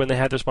doing when they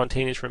had their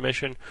spontaneous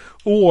remission,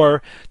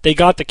 or they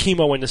got the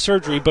chemo and the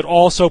surgery, but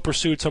also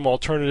pursued some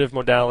alternative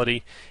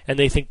modality, and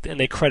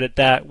they credit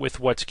that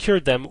with what's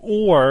cured them,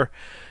 or,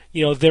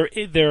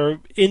 they're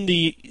in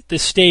the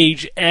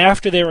stage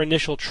after their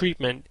initial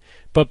treatment,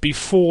 but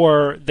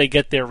before they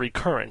get their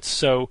recurrence.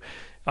 So,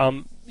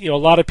 a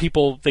lot of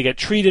people, they get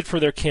treated for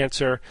their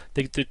cancer,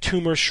 the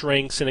tumor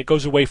shrinks, and it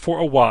goes away for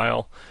a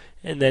while,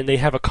 and then they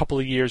have a couple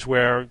of years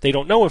where they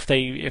don't know if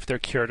they're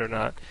cured or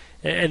not,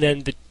 and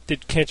then the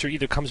cancer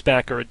either comes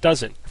back or it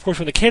doesn't. Of course,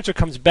 when the cancer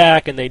comes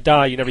back and they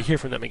die, you never hear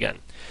from them again.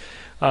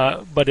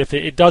 But if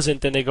it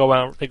doesn't, then they go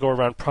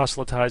around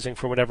proselytizing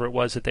for whatever it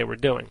was that they were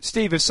doing.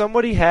 Steve, if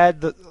somebody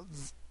had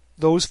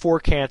those 4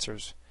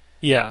 cancers,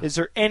 yeah, is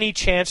there any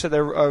chance that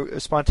a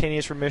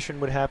spontaneous remission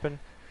would happen?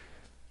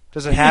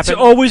 Does it happen?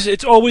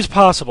 It's always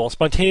possible.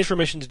 Spontaneous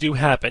remissions do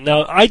happen.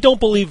 Now, I don't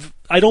believe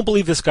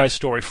this guy's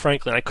story,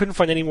 frankly. I couldn't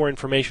find any more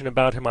information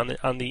about him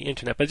on the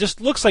internet. But it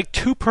just looks like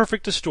too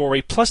perfect a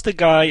story. Plus, the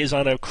guy is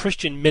on a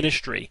Christian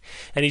ministry,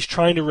 and he's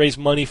trying to raise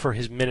money for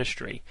his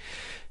ministry.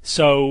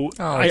 So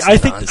I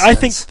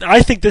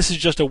think this is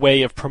just a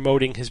way of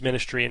promoting his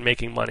ministry and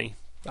making money.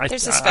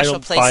 There's a special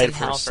place in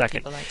hell for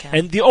people like him.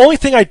 And the only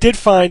thing I did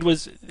find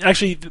was,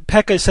 actually,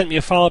 Pekka sent me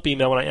a follow-up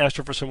email when I asked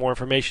her for some more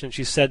information, and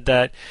she said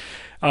that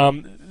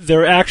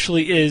there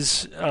actually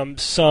is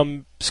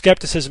some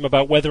skepticism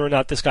about whether or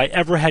not this guy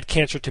ever had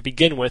cancer to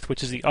begin with,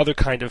 which is the other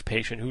kind of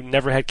patient who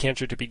never had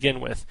cancer to begin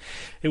with.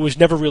 It was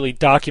never really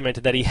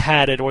documented that he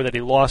had it or that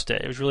he lost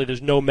it. It was really,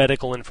 there's no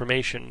medical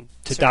information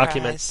to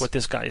document what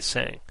this guy is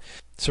saying.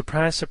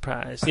 Surprise,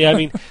 surprise.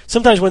 Yeah,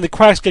 sometimes when the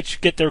quacks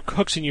get their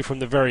hooks in you from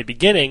the very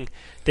beginning,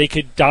 they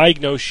could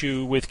diagnose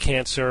you with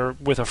cancer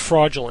with a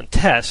fraudulent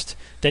test,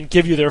 then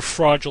give you their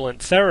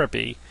fraudulent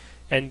therapy,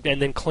 and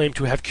then claim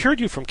to have cured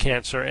you from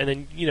cancer,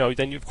 and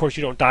then of course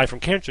you don't die from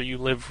cancer, you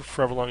live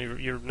forever long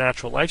your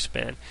natural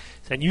lifespan,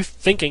 and you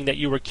thinking that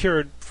you were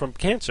cured from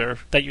cancer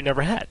that you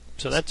never had.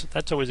 So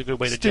that's always a good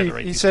way to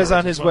generate. He says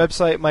on his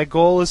website, "My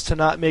goal is to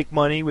not make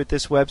money with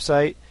this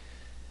website.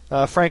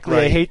 Frankly,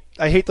 right.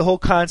 I hate the whole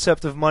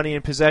concept of money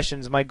and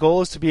possessions. My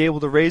goal is to be able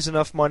to raise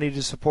enough money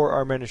to support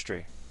our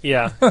ministry."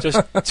 Yeah, just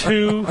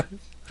too.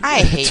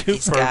 I hate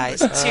these guys.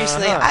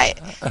 Seriously,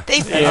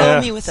 they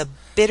fill me with a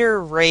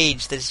bitter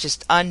rage that is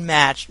just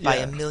unmatched by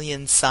a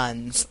million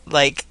suns.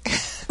 Like,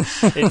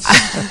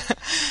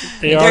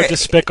 they are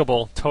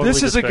despicable. Totally.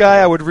 This is a guy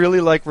I would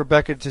really like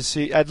Rebecca to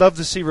see. I'd love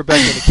to see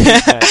Rebecca in a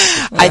cage match.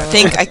 I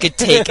think I could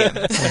take him.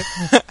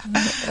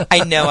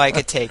 I know I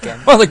could take him.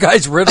 Well, the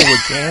guy's riddled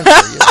with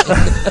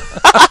cancer.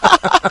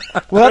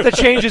 We'll have to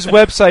change his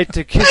website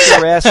to Kiss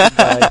Your Ass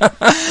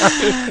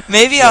Guy.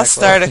 Maybe I'll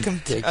start a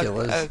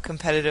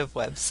competitive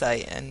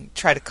website and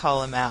try to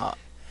call him out.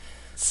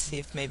 See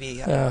if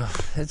maybe.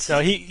 No,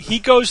 he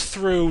goes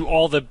through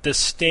all the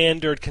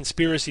standard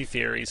conspiracy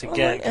theories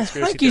again.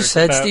 Like you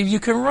said, Steve, you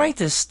can write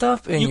this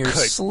stuff in your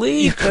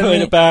sleep. You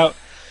could about.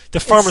 The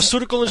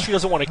pharmaceutical industry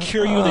doesn't want to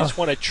cure you; they just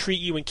want to treat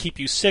you and keep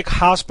you sick.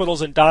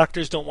 Hospitals and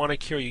doctors don't want to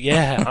cure you.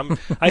 Yeah,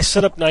 I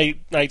sit up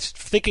nights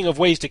thinking of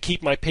ways to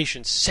keep my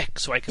patients sick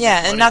so I can.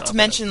 Yeah, and not to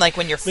mention, like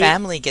when your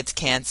family gets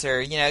cancer,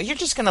 you're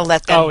just going to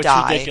let them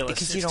die ridiculous.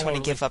 Because you don't want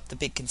to give up the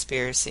big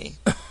conspiracy.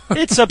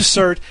 It's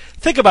absurd.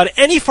 Think about it.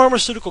 Any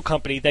pharmaceutical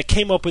company that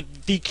came up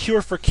with the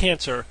cure for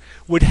cancer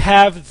would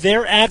have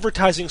their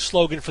advertising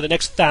slogan for the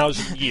next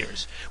 1,000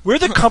 years. We're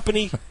the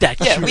company that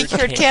we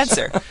cured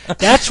cancer.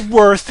 That's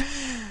worth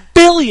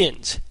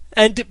billions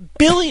and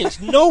billions.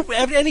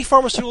 Any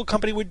pharmaceutical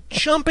company would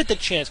jump at the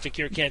chance to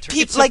cure cancer.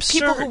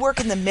 People who work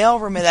in the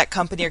mailroom of that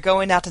company are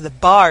going out to the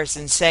bars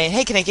and saying,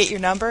 "Hey, can I get your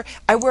number?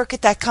 I work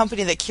at that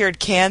company that cured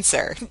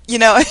cancer."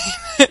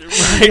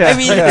 I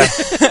mean,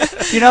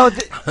 You know,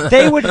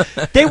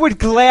 they would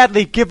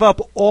gladly give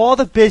up all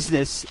the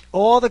business,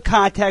 all the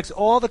contacts,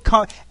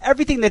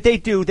 everything that they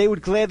do. They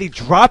would gladly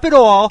drop it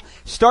all,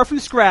 start from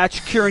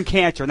scratch, curing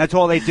cancer, and that's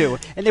all they do.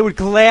 And they would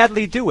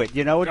gladly do it.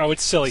 You know? Oh,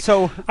 it's silly.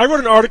 So I wrote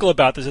an article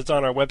about this. It's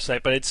on our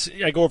website, but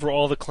I go over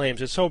all the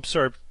claims. It's so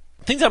absurd.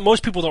 Things that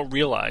most people don't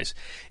realize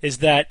is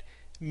that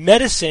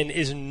medicine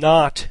is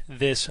not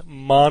this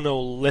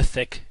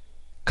monolithic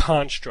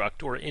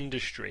construct or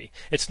industry.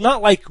 It's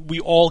not like we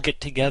all get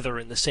together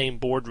in the same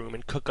boardroom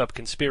and cook up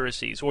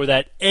conspiracies, or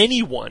that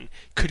anyone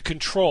could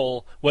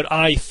control what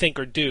I think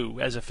or do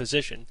as a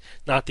physician.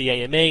 Not the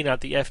AMA,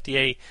 not the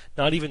FDA,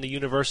 not even the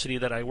university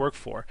that I work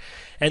for.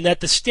 And that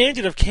the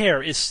standard of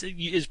care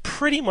is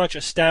pretty much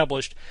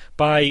established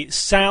by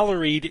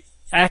salaried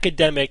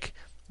academic,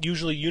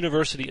 usually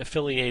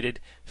university-affiliated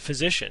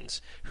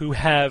physicians who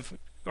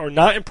are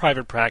not in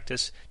private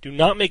practice, do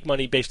not make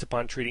money based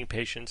upon treating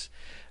patients,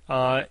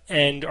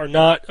 and are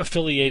not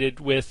affiliated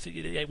with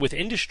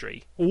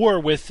industry or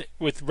with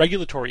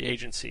regulatory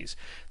agencies.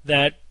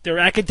 That they're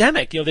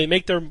academic. They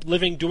make their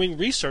living doing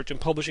research and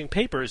publishing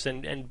papers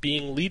and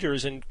being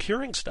leaders and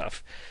curing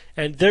stuff.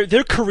 And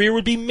their career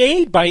would be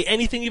made by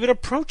anything even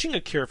approaching a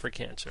cure for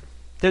cancer.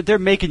 they're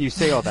making you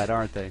say all that,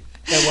 aren't they?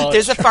 Yeah, well,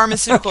 There's a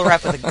pharmaceutical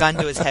rep with a gun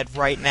to his head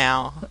right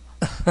now.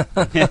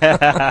 I'm good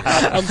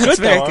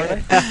though,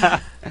 aren't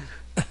I?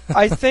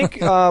 I think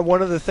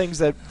one of the things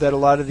that a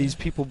lot of these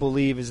people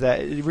believe is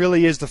that it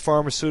really is the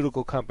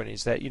pharmaceutical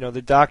companies that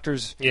the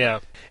doctors. Yeah.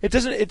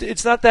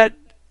 It's not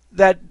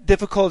that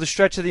difficult a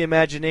stretch of the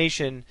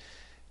imagination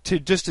to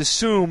just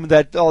assume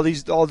that all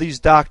these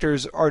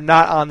doctors are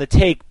not on the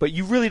take, but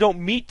you really don't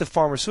meet the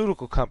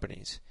pharmaceutical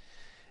companies.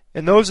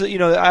 And those,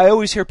 I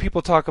always hear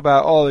people talk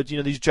about,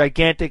 these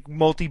gigantic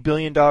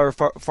multi-billion-dollar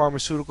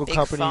pharmaceutical Big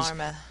companies.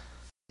 Pharma.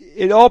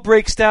 It all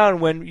breaks down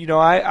when,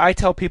 I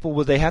tell people,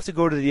 well, they have to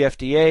go to the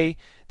FDA,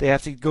 they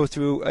have to go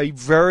through a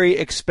very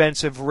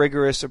expensive,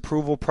 rigorous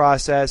approval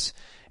process,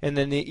 and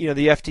then the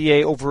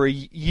FDA over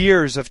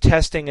years of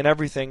testing and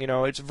everything,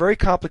 it's a very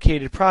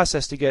complicated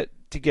process to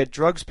get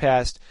drugs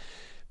passed.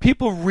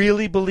 People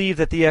really believe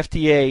that the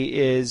FDA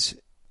is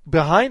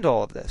behind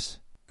all of this.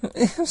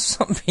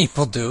 Some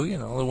people do,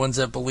 the ones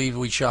that believe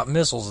we shot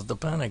missiles at the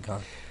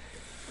Pentagon.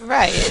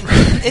 Right.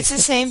 It's the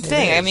same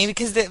thing. I mean,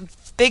 because the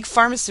big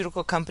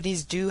pharmaceutical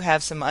companies do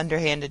have some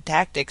underhanded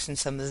tactics in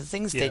some of the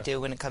things they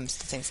do when it comes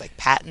to things like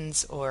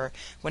patents, or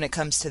when it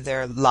comes to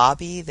their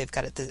lobby. They've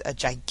got a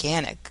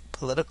gigantic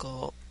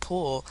political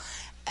pool.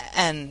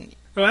 And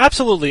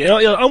absolutely.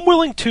 I'm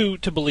willing to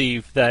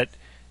believe that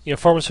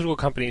pharmaceutical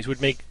companies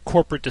would make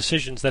corporate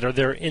decisions that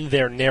are in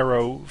their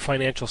narrow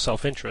financial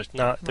self-interest.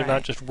 They're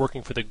not just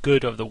working for the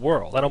good of the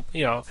world. I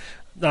don't,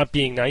 not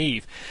being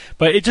naive,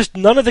 but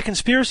none of the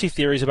conspiracy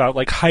theories about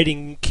like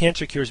hiding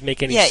cancer cures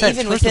make any sense. Yeah,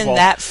 even First within of all,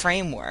 that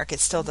framework, it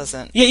still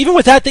doesn't. Yeah, even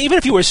with that, even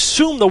if you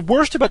assume the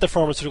worst about the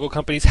pharmaceutical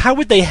companies, how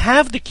would they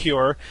have the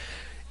cure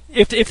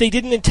if they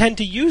didn't intend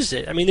to use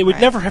it? I mean, they would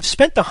never have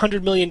spent the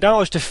 $100 million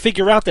to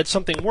figure out that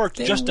something worked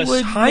just to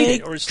hide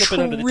it or slip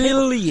it under the table.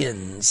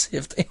 Trillions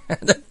if they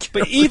had a cure.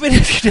 But even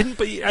if you didn't,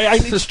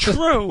 it's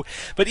true.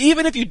 But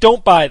even if you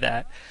don't buy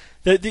that,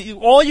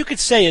 all you could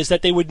say is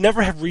that they would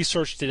never have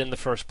researched it in the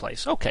first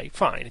place. Okay,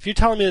 fine. If you're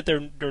telling me that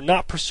they're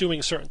not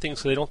pursuing certain things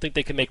because they don't think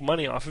they can make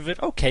money off of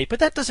it, okay, but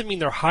that doesn't mean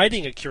they're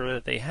hiding a cure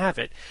that they have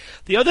it.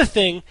 The other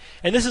thing,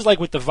 and this is like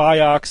with the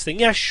Vioxx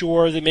thing, yeah,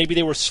 sure, maybe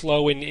they were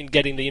slow in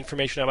getting the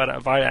information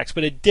about Vioxx,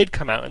 but it did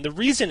come out. And the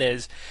reason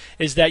is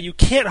that you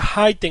can't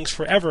hide things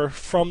forever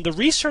from the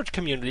research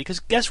community, because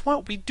guess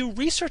what? We do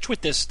research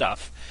with this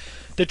stuff.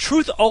 The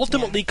truth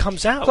ultimately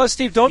comes out. Plus,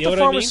 Steve, don't the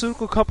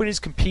pharmaceutical companies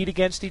compete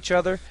against each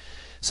other?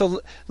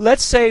 So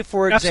let's say,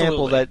 for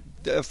example, that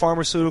a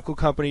pharmaceutical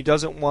company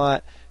doesn't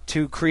want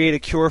to create a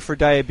cure for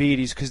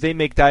diabetes because they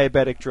make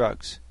diabetic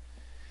drugs.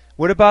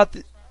 What about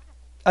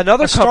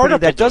another company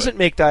that doesn't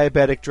make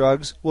diabetic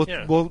drugs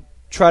will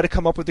try to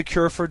come up with a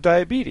cure for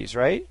diabetes,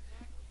 right?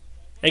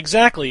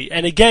 Exactly.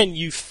 And again,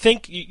 you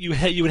think you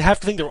would have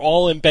to think they're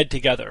all in bed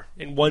together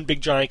in one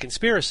big giant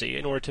conspiracy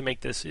in order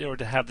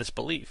to have this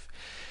belief.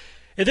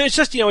 And it's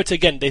just,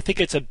 they think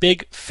it's a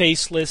big,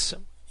 faceless,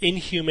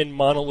 inhuman,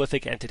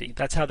 monolithic entity.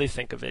 That's how they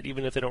think of it,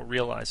 even if they don't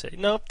realize it.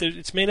 No,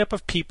 it's made up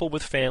of people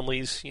with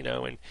families,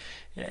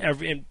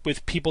 and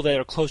with people that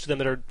are close to them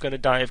that are going to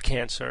die of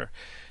cancer.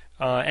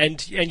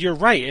 And you're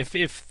right.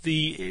 If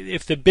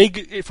the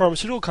big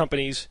pharmaceutical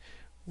companies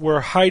were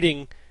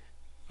hiding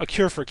a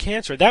cure for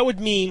cancer, that would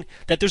mean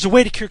that there's a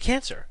way to cure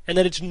cancer, and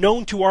that it's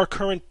known to our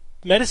current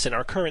medicine,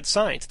 our current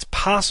science. It's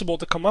possible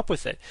to come up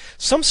with it.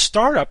 Some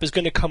startup is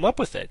going to come up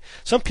with it.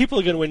 Some people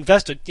are going to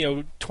invest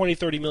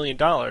 $20-30 million,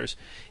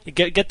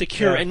 get the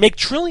cure, and make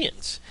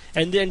trillions,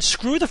 and then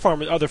screw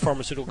the other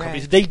pharmaceutical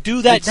companies. They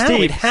do that now.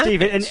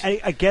 Steve, and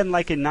again,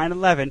 like in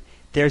 9/11,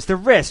 there's the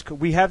risk.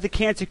 We have the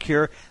cancer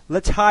cure.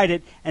 Let's hide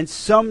it, and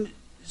some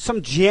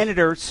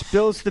janitor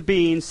spills the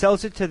beans,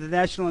 sells it to the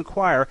National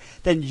Enquirer.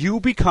 Then you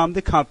become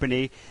the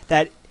company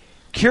that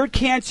cured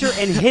cancer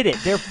and hid it,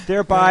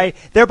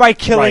 thereby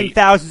killing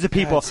thousands of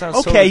people.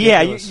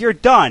 Okay, you're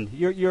done.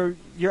 You're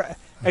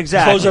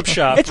exactly. Close up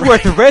shop. It's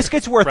worth the risk.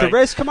 It's worth the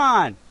risk. Come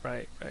on.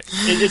 Right.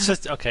 It's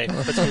just okay.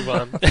 Let's move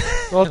on.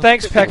 Well,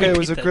 thanks, Pekka. It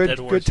was a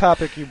good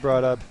topic you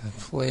brought up.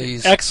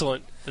 Please.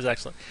 Excellent. It was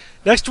excellent.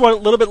 Next one, a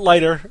little bit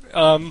lighter.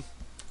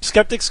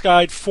 Skeptics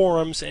Guide,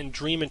 Forums, and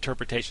Dream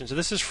Interpretation. So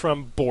this is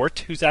from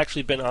Bort, who's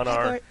actually been on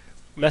our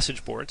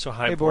message board. So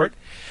hi, Bort.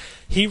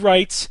 He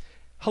writes,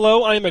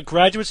 "Hello, I am a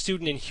graduate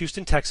student in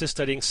Houston, Texas,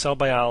 studying cell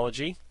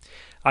biology.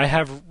 I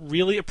have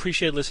really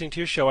appreciated listening to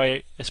your show.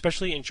 I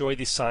especially enjoy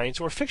the science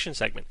or fiction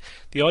segment.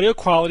 The audio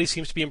quality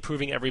seems to be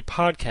improving every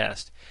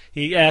podcast."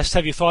 He asked,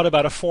 have you thought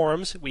about a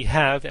forums? We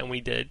have, and we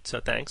did,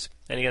 so thanks.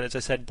 And again, as I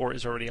said, Bort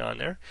is already on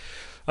there.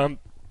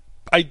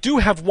 I do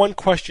have one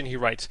question, he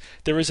writes.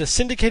 There is a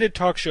syndicated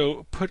talk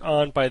show put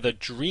on by the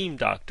Dream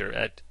Doctor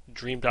at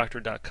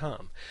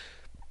dreamdoctor.com.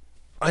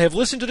 I have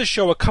listened to the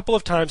show a couple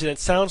of times, and it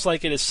sounds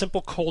like it is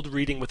simple cold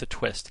reading with a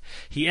twist.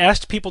 He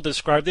asked people to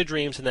describe their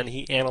dreams, and then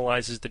he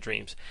analyzes the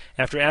dreams.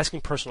 After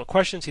asking personal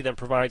questions, he then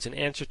provides an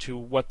answer to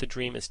what the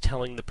dream is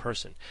telling the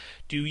person.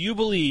 Do you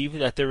believe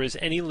that there is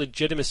any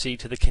legitimacy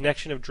to the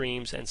connection of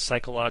dreams and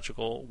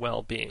psychological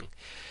well-being?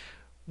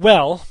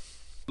 Well,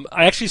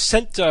 I actually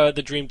sent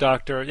the Dream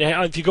Doctor.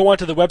 If you go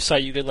onto the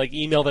website, you can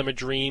email them a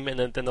dream, and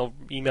then they'll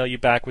email you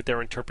back with their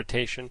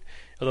interpretation.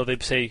 Although they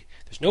say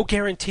there's no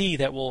guarantee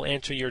that we'll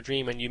answer your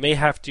dream, and you may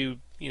have to,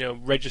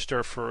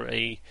 register for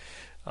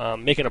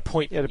make an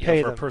appointment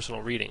for a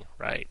personal reading,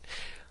 right?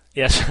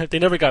 Yes, they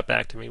never got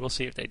back to me. We'll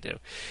see if they do.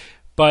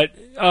 But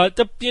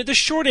the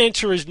short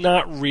answer is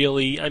not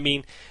really. I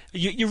mean,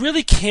 you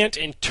really can't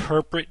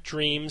interpret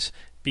dreams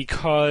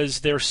because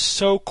they're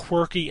so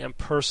quirky and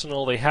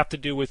personal. They have to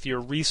do with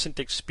your recent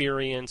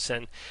experience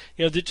and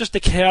just the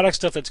chaotic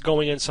stuff that's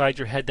going inside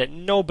your head that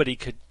nobody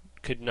could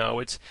know.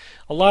 It's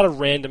a lot of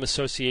random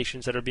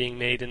associations that are being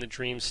made in the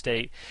dream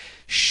state.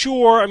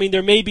 Sure, I mean,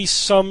 there may be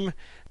some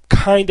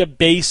kind of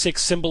basic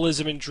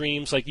symbolism in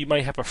dreams, like you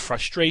might have a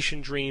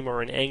frustration dream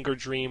or an anger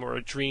dream or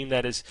a dream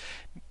that is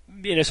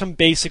some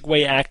basic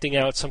way acting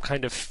out some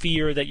kind of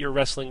fear that you're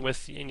wrestling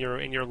with in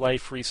your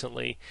life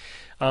recently.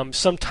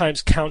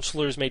 Sometimes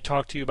counselors may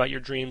talk to you about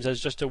your dreams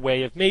as just a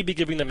way of maybe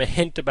giving them a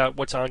hint about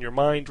what's on your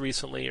mind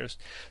recently or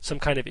some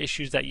kind of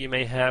issues that you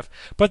may have.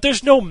 But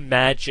there's no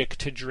magic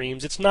to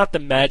dreams. It's not the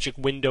magic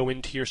window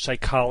into your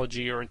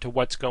psychology or into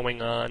what's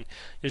going on.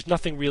 There's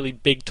nothing really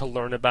big to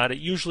learn about it.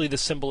 Usually the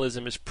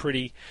symbolism is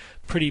pretty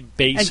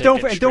basic and don't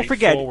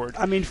forget, straightforward.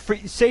 I mean,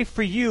 say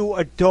for you,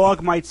 a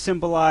dog might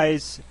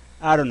symbolize,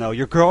 I don't know,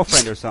 your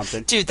girlfriend or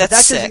something. Dude, that's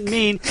that sick. Doesn't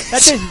mean that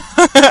doesn't.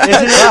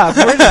 Isn't it?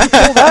 Where did you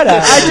pull that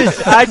out?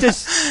 I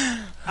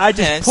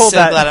just pulled so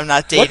that. Glad I'm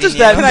not dating What does you.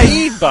 that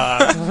mean,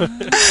 Bob?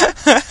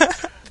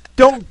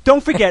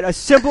 Don't forget a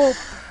symbol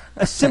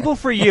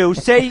for you.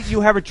 Say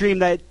you have a dream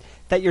that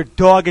your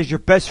dog is your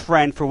best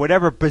friend for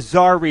whatever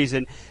bizarre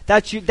reason.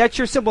 That's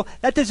your symbol.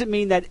 That doesn't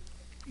mean that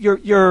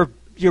your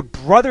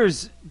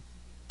brother's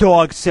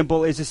dog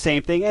symbol is the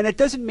same thing, and it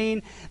doesn't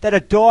mean that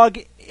a dog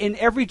in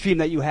every dream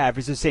that you have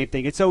is the same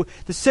thing. And so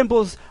the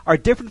symbols are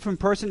different from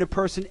person to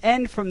person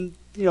and from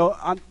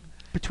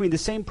between the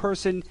same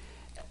person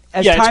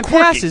as time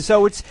passes.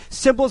 So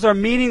symbols are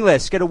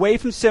meaningless. Get away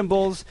from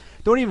symbols.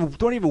 Don't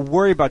even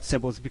worry about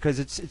symbols because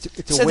it's a waste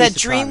of time. So that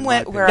dream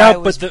where I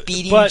was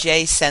beating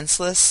Jay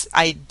senseless,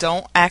 I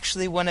don't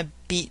actually want to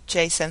beat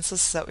Jay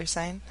senseless. Is that what you're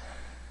saying?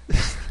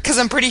 Because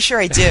I'm pretty sure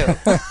I do.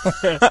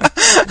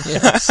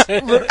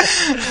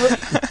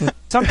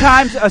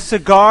 Sometimes a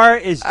cigar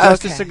is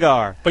just a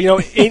cigar. But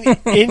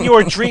in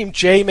your dream,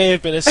 Jay may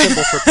have been a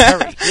symbol for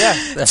Perry.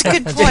 Yeah, that's a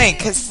good point.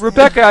 Cause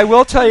Rebecca, I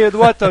will tell you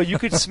what though, you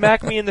could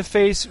smack me in the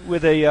face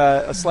with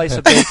a slice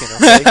of bacon.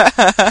 Okay.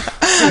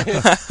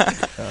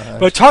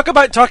 But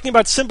talking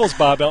about symbols,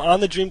 Bob. On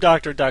the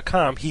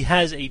DreamDoctor.com, he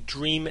has a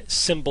dream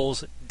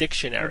symbols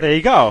dictionary. There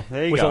you go.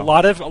 With a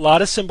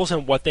lot of symbols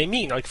and what they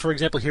mean. Like for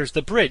example, here's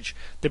the bridge.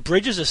 The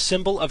bridge is a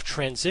symbol of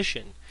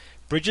transition.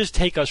 Bridges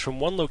take us from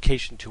one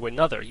location to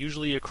another,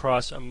 usually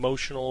across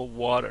emotional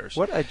waters.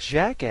 What a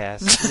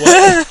jackass!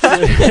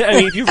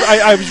 I mean,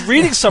 I was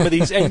reading some of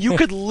these, and you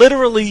could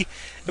literally,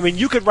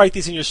 you could write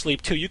these in your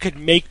sleep too. You could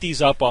make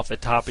these up off the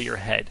top of your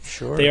head.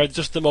 Sure. They are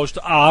just the most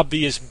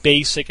obvious,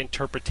 basic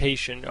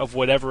interpretation of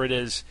whatever it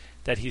is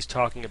that he's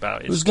talking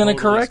about. Who's going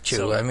to correct you?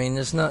 Silly. I mean,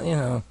 it's not,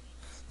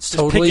 it's just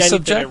totally pick anything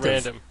subjective. at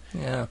random.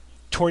 Yeah.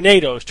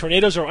 Tornadoes.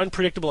 Tornadoes are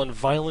unpredictable and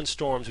violent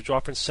storms which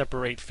often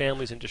separate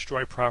families and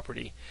destroy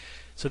property.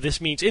 So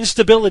this means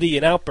instability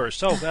and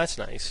outbursts. Oh, that's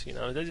nice.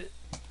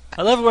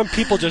 I love it when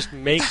people just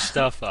make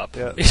stuff up.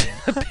 Yeah.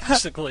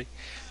 Basically.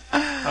 All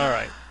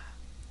right.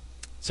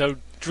 So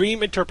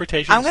dream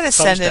interpretation. I'm going to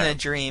send in a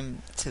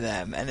dream to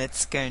them, and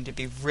it's going to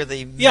be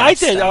really. Yeah, I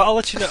did. I'll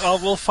let you know.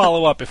 We'll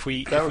follow up if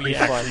we. That would be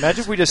fun.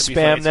 Imagine if we just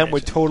spam them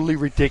with totally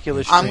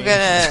ridiculous. I'm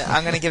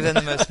gonna give them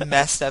the most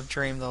messed up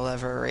dream they'll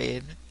ever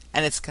read,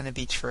 and it's going to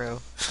be true.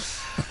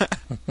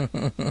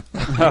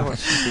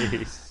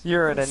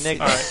 You're an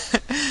enigma. All right.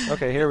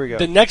 Okay, here we go.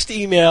 The next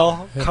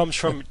email comes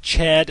from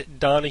Chad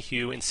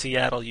Donahue in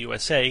Seattle,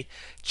 USA.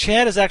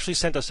 Chad has actually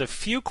sent us a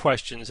few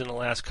questions in the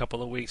last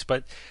couple of weeks,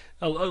 but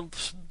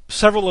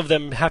several of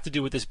them have to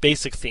do with this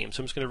basic theme,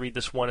 so I'm just going to read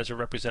this one as a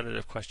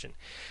representative question.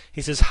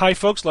 He says, "Hi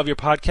folks, love your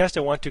podcast.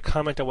 I want to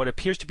comment on what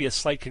appears to be a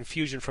slight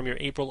confusion from your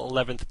April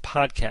 11th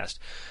podcast.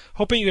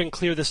 Hoping you can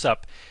clear this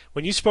up.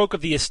 When you spoke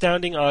of the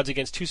astounding odds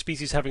against two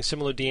species having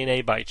similar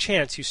DNA by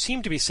chance, you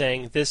seem to be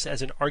saying this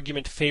as an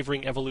argument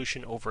favoring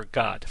evolution over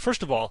God.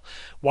 First of all,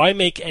 why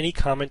make any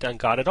comment on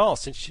God at all,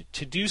 since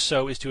to do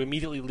so is to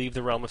immediately leave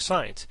the realm of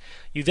science?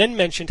 You then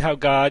mentioned how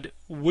God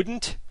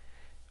would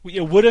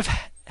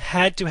have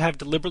had to have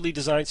deliberately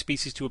designed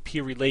species to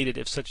appear related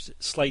if such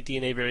slight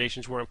DNA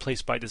variations were in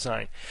place by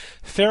design.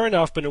 Fair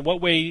enough, but in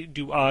what way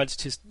do odds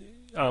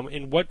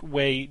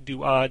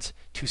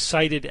to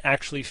cited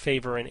actually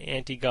favor an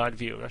anti-God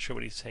view?" I'm not sure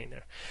what he's saying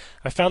there.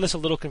 "I found this a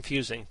little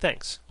confusing."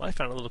 Thanks. Well, I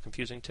found it a little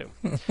confusing too.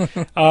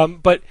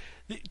 But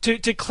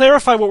to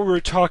clarify what we were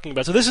talking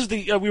about, so this is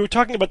we were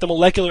talking about the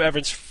molecular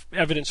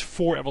evidence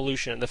for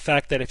evolution, and the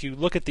fact that if you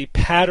look at the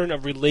pattern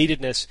of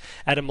relatedness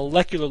at a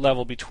molecular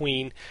level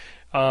between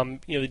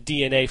the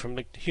DNA from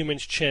the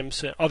humans,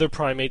 chimps, other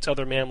primates,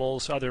 other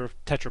mammals, other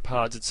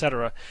tetrapods,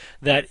 etc.,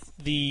 that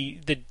the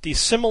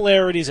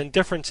similarities and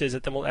differences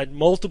at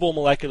multiple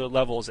molecular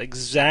levels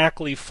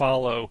exactly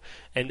follow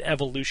an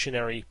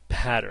evolutionary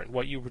pattern,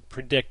 what you would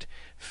predict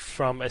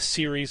from a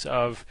series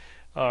of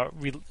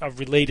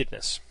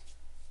relatedness.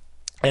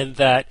 And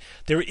that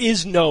there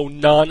is no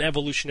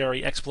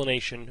non-evolutionary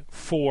explanation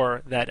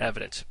for that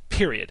evidence,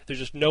 period. There's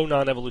just no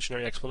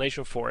non-evolutionary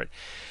explanation for it.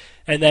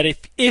 And that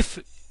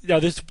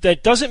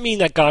that doesn't mean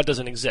that God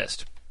doesn't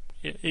exist.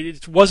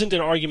 It wasn't an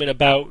argument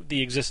about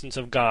the existence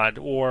of God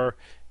or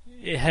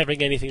it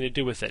having anything to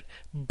do with it.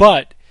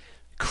 But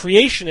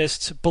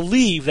creationists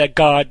believe that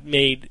God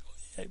made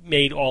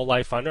all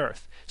life on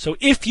Earth. So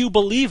if you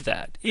believe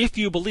that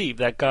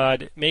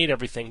God made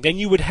everything, then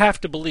you would have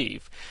to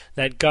believe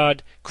that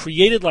God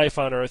created life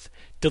on Earth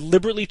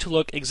deliberately to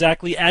look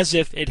exactly as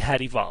if it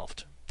had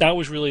evolved. That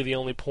was really the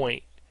only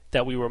point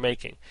that we were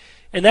making.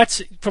 And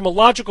that's, from a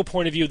logical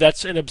point of view,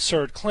 that's an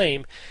absurd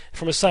claim.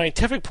 From a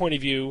scientific point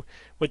of view,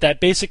 what that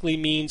basically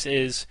means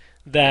is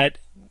that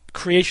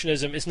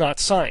creationism is not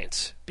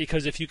science.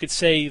 Because if you could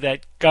say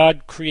that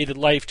God created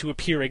life to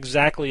appear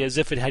exactly as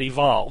if it had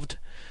evolved,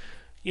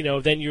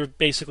 then you're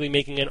basically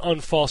making an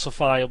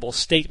unfalsifiable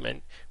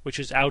statement, which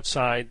is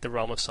outside the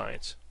realm of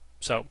science.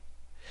 So,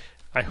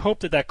 I hope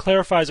that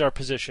clarifies our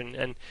position.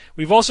 And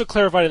we've also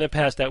clarified in the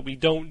past that we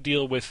don't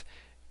deal with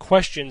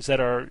questions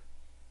that are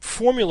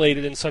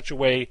formulated in such a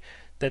way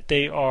that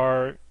they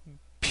are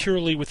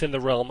purely within the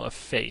realm of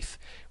faith,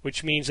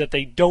 which means that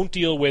they don't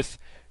deal with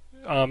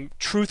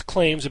truth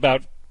claims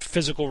about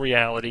physical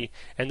reality,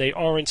 and they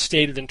aren't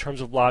stated in terms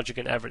of logic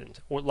and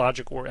evidence, or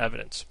logic or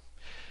evidence.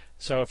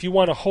 So if you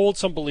want to hold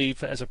some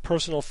belief as a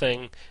personal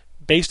thing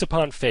based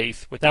upon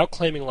faith without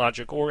claiming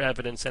logic or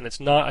evidence, and it's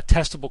not a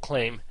testable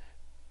claim,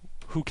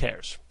 who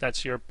cares?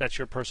 That's your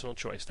personal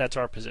choice. That's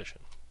our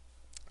position.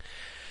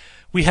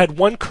 We had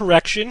one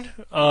correction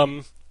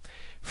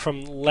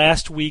from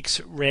last week's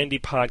Randy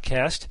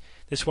podcast.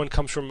 This one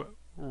comes from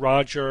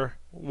Roger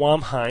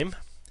Wamheim.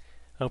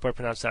 I hope I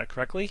pronounced that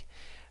correctly.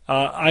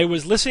 I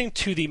was listening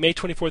to the May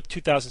 24th,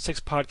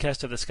 2006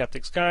 podcast of the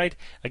Skeptics Guide.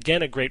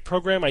 Again, a great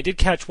program. I did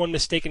catch one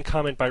mistaken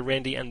comment by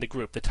Randy and the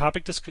group. The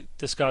topic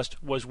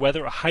discussed was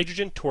whether a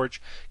hydrogen torch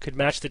could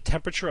match the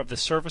temperature of the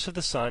surface of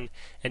the sun,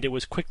 and it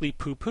was quickly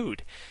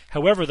poo-pooed.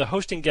 However, the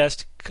host and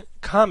guest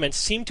comments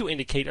seemed to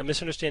indicate a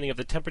misunderstanding of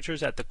the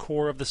temperatures at the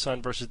core of the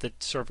sun versus the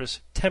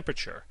surface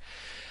temperature.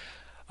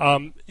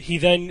 He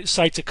then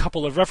cites a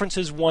couple of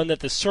references. One, that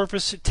the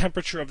surface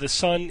temperature of the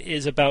sun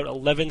is about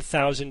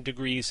 11,000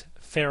 degrees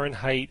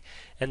Fahrenheit,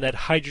 and that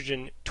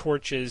hydrogen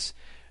torches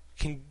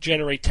can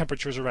generate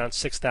temperatures around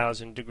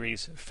 6,000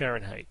 degrees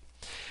Fahrenheit.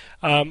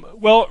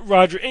 Well,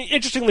 Roger,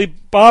 interestingly,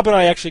 Bob and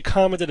I actually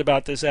commented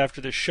about this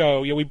after the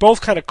show. We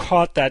both kind of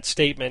caught that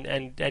statement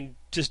and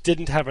just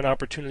didn't have an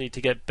opportunity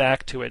to get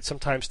back to it.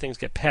 Sometimes things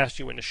get past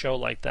you in a show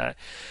like that.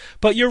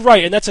 But you're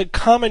right, and that's a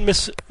common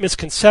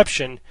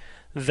misconception,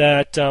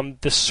 that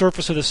the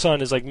surface of the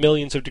sun is like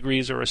millions of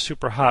degrees or is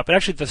super hot. But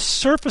actually the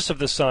surface of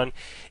the sun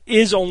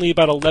is only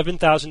about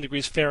 11,000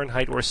 degrees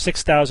Fahrenheit or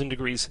 6,000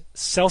 degrees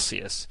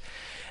Celsius.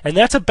 And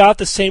that's about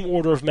the same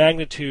order of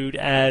magnitude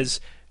as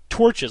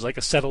torches, like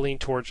acetylene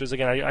torches.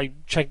 Again, I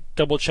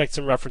double-checked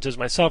some references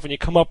myself, and you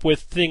come up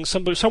with things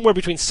somewhere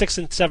between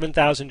 6,000 and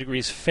 7,000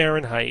 degrees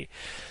Fahrenheit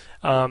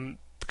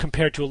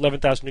compared to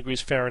 11,000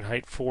 degrees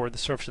Fahrenheit for the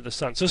surface of the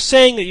sun. So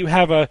saying that you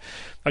have a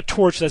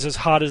torch that's as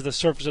hot as the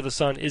surface of the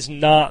sun is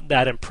not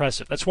that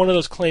impressive. That's one of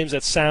those claims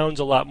that sounds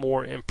a lot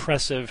more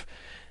impressive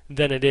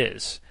than it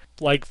is.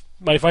 Like,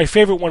 my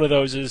favorite one of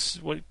those is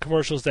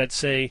commercials that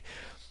say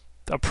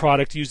a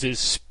product uses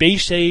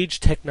space-age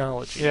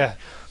technology. Yeah.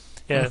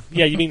 Yeah,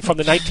 you mean from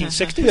the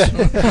 1960s?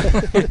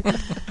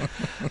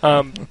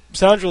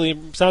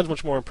 Sounds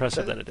much more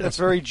impressive than it is. That's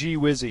very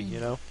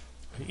gee-whizzy,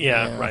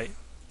 Yeah, right.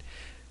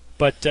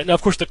 But now,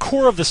 of course, the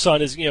core of the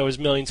sun is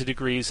millions of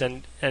degrees,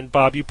 and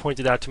Bob, you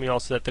pointed out to me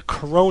also that the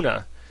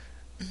corona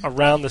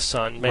around the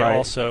sun may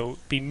also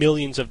be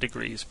millions of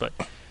degrees, but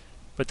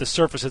the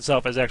surface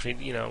itself is actually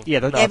I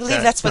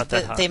believe that's what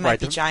They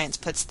Might Be Giants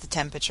puts the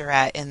temperature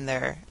at in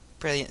their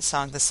brilliant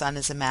song. The sun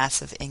is a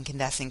mass of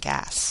incandescent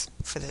gas.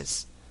 For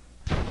those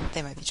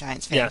They Might Be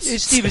Giants fans.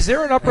 Yes. Steve, is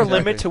there an upper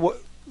limit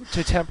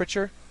to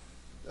temperature?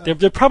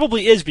 There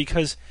probably is,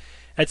 because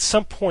at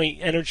some point,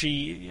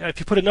 energy.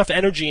 If you put enough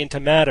energy into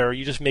matter,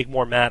 you just make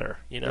more matter.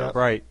 Yeah.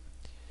 Right.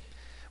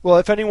 Well,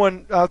 if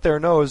anyone out there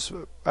knows,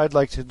 I'd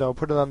like to know.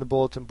 Put it on the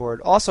bulletin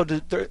board. Also,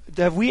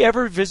 have we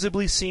ever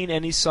visibly seen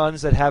any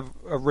suns that have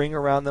a ring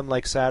around them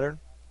like Saturn?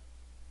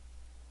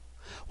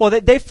 Well,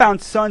 they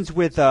found suns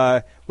with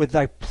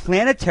like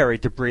planetary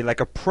debris, like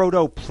a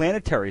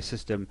proto-planetary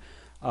system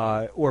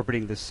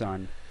orbiting the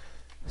sun.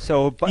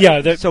 So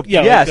yes,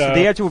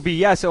 the answer would be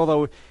yes.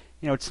 Although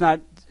it's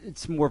not.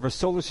 It's more of a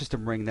solar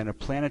system ring than a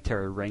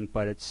planetary ring,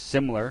 but it's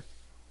similar.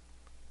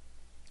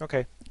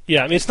 Okay.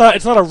 Yeah, I mean it's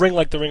not a ring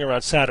like the ring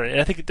around Saturn, and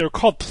I think they're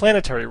called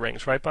planetary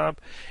rings, right, Bob?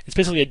 It's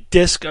basically a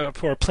disk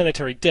or a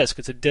planetary disk.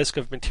 It's a disk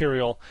of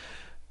material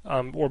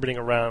orbiting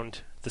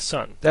around the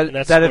sun. That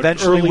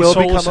eventually will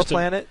become a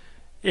planet?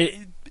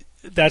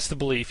 That's the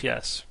belief,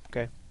 yes.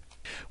 Okay.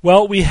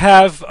 Well, we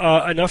have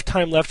enough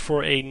time left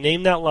for a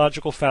name that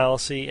logical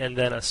fallacy and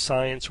then a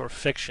science or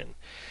fiction.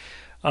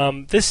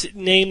 This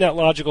name that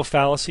logical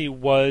fallacy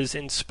was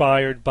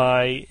inspired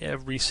by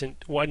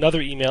another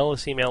email.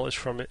 This email is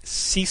from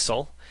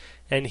Cecil,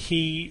 and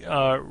he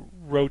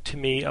wrote to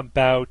me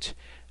about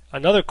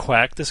another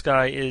quack. This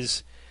guy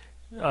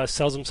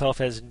sells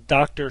himself as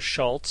Dr.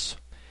 Schultz.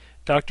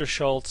 Dr.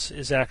 Schultz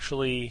is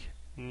actually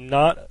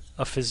not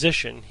a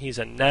physician. He's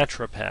a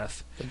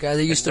naturopath. The guy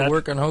that used to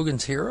work on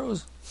Hogan's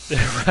Heroes?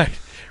 Right.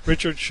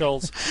 Richard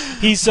Schultz.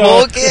 He's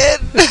Hogan!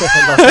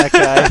 I love that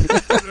guy.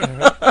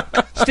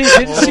 Steve,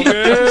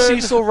 didn't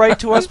Cecil write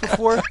to us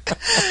before?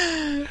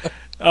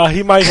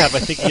 He might have. I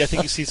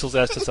think Cecil's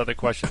asked us other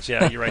questions.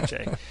 Yeah, you're right,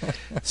 Jay.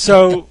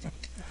 So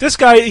this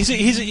guy, he's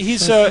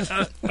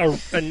a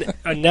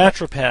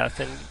naturopath,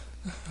 and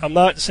I'm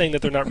not saying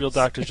that they're not real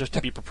doctors just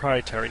to be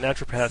proprietary.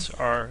 Naturopaths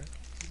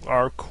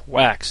are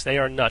quacks. They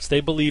are nuts. They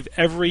believe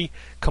every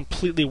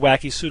completely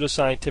wacky,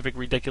 pseudoscientific,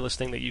 ridiculous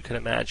thing that you can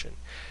imagine.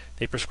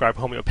 They prescribe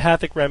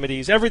homeopathic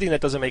remedies. Everything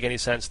that doesn't make any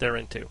sense, they're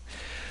into.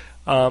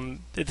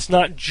 It's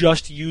not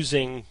just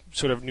using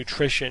sort of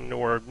nutrition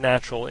or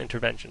natural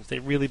interventions. They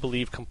really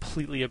believe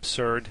completely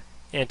absurd,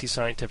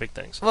 anti-scientific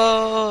things.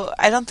 Well,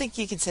 I don't think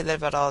you can say that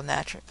about all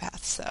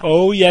naturopaths, though.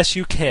 Oh, yes,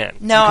 you can.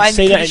 No, I'm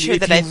pretty sure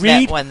that I've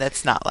met one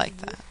that's not like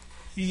that.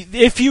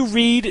 If you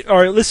read,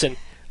 or listen,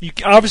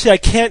 obviously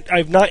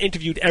I've not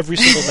interviewed every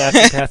single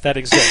naturopath that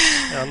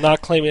exists. And I'm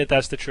not claiming that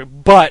that's the truth,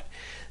 but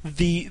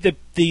the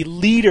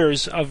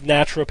leaders of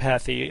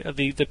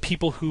naturopathy, the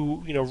people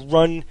who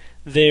run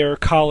their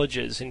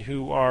colleges and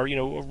who are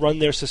run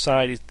their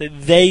societies,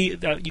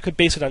 you could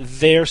base it on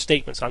their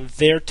statements, on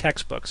their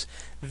textbooks.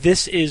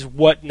 This is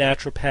what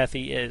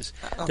naturopathy is.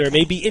 Okay. There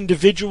may be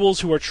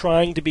individuals who are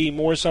trying to be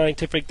more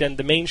scientific than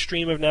the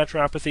mainstream of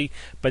naturopathy,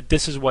 but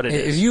this is what it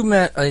is. If you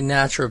met a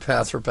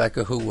naturopath,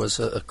 Rebecca, who was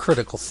a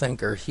critical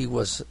thinker, he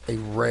was a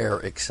rare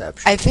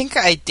exception. I think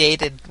I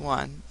dated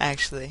one,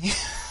 actually.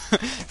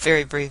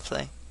 Very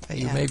briefly. But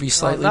you yeah. may be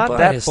slightly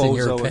biased in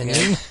your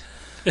opinion.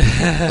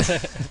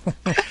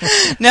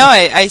 No,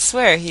 I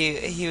swear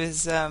he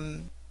was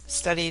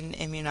studying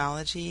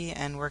immunology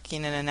and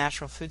working in a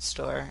natural food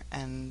store,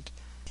 and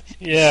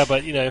yeah,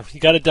 but you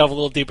got to delve a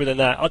little deeper than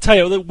that. I'll tell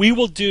you, we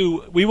will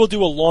do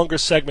a longer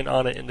segment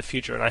on it in the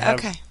future, and I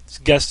have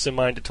guests in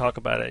mind to talk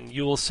about it, and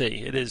you will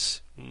see it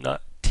is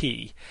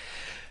nutty.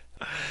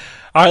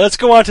 All right, let's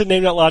go on to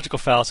name that logical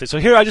fallacy. So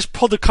here I just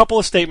pulled a couple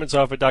of statements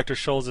off of Dr.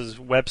 Scholl's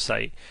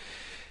website.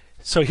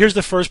 So here's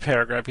the first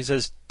paragraph. He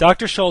says,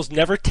 Dr. Scholl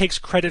never takes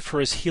credit for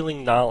his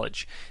healing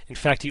knowledge. In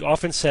fact, he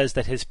often says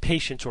that his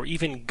patients or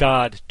even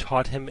God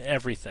taught him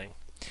everything.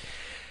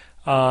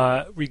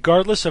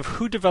 Regardless of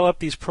who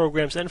developed these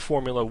programs and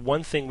formula,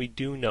 one thing we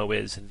do know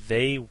is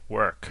they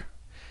work.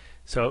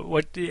 So,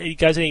 what you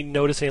guys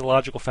notice any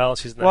logical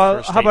fallacies in that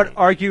first statement? Well,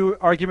 how about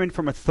argument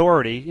from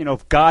authority?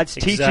 If God's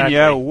teaching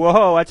you,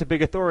 whoa, that's a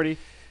big authority.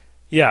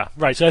 Yeah,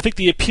 right. So I think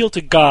the appeal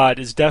to God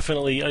is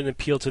definitely an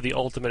appeal to the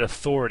ultimate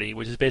authority,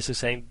 which is basically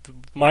saying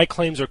my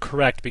claims are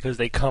correct because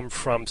they come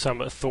from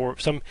some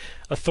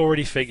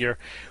authority figure.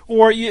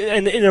 Or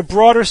in a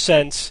broader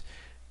sense,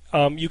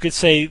 you could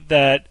say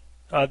that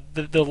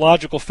the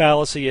logical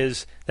fallacy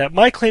is that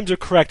my claims are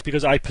correct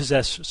because I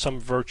possess some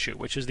virtue,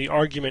 which is the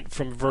argument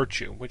from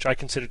virtue, which I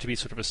consider to be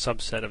sort of a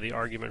subset of the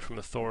argument from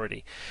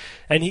authority.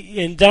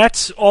 And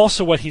that's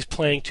also what he's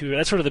playing to.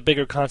 That's sort of the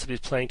bigger concept he's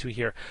playing to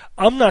here.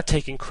 I'm not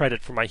taking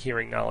credit for my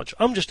hearing knowledge.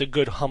 I'm just a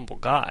good, humble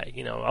guy.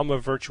 I'm a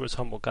virtuous,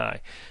 humble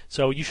guy.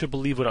 So you should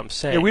believe what I'm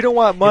saying. Yeah, we don't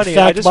want money.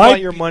 I just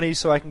want your money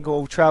so I can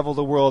go travel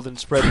the world and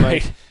spread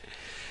my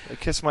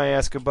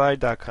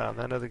kissmyassgoodbye.com.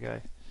 That other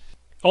guy.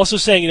 Also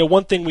saying,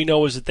 one thing we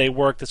know is that they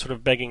work. That's sort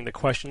of begging the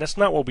question. That's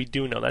not what we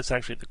do know. That's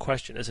actually the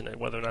question, isn't it?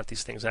 Whether or not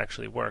these things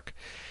actually work.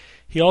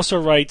 He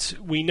also writes,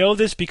 we know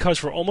this because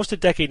for almost a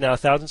decade now,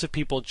 thousands of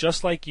people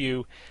just like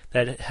you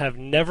that have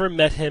never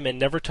met him and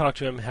never talked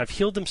to him have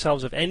healed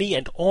themselves of any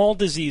and all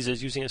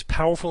diseases using his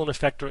powerful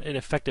and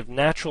effective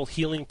natural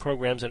healing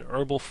programs and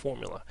herbal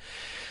formula.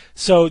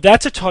 So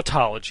that's a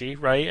tautology,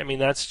 right? I mean,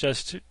 that's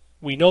just,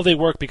 we know they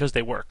work because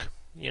they work.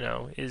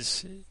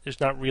 There's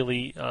not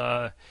really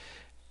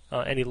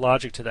any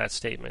logic to that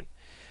statement.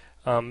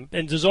 And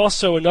there's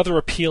also another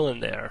appeal in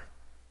there.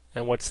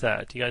 And what's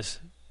that? Do you guys...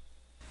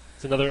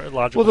 It's another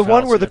logical Well, the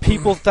one where the fallacy.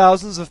 people,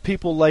 thousands of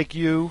people like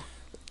you...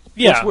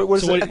 Yeah.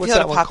 What's Appeal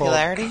that to one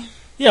popularity? called?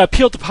 Yeah,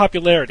 appeal to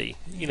popularity.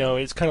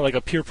 It's kind of like a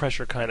peer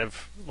pressure kind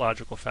of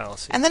logical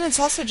fallacy. And then it's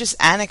also just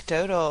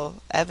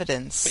anecdotal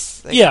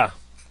evidence. Yeah.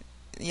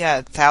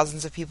 Yeah,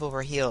 thousands of people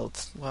were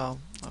healed. Well,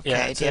 okay.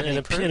 Yeah, it's Do you have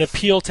any proof? an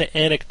appeal to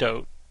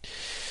anecdote.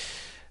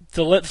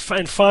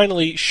 And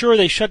finally, sure,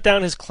 they shut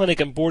down his clinic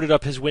and boarded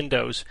up his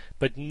windows,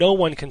 but no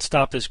one can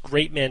stop this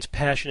great man's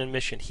passion and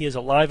mission. He is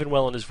alive and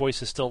well, and his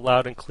voice is still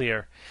loud and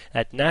clear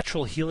at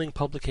Natural Healing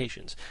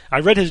Publications. I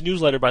read his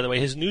newsletter, by the way.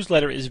 His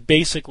newsletter is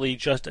basically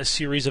just a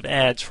series of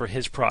ads for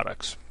his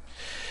products.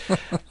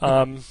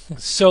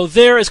 So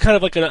there is kind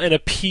of like an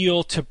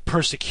appeal to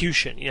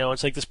persecution.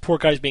 It's like this poor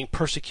guy's being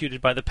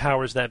persecuted by the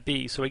powers that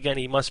be. So again,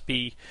 he must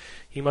be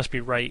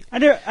right.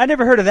 I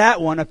never heard of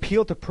that one.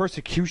 Appeal to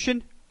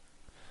persecution.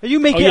 Are you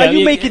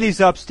making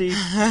these up, Steve?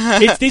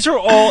 These are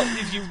all.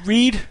 If you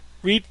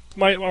read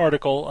my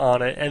article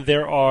on it, and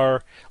there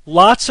are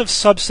lots of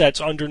subsets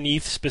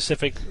underneath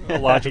specific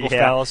logical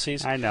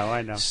fallacies. I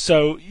know.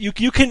 So you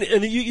can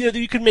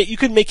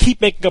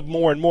keep making up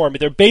more and more. I mean,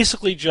 they're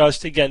basically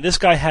just, again, this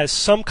guy has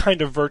some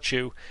kind of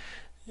virtue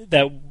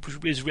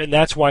and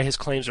that's why his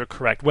claims are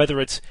correct. Whether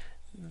it's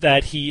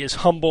that he is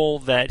humble,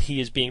 that he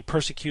is being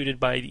persecuted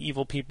by the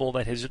evil people,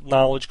 that his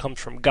knowledge comes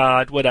from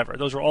God, whatever.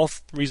 Those are all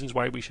reasons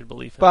why we should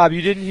believe him. Bob,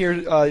 you didn't hear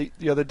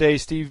the other day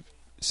Steve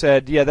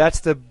said, yeah, that's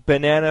the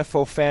banana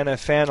fofana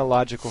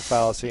phanological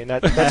fallacy, and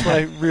that's when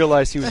I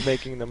realized he was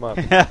making them up.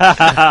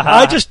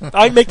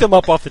 I make them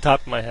up off the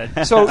top of my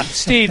head. So,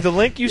 Steve, the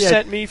link you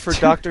sent me for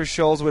Dr.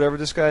 Scholl's, whatever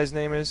this guy's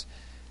name is,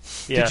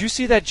 did you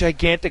see that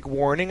gigantic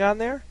warning on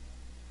there?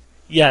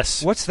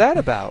 Yes. What's that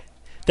about?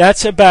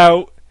 That's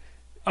about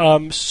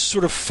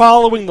sort of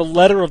following the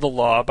letter of the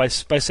law by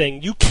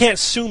saying, you can't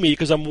sue me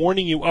because I'm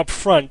warning you up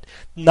front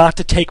not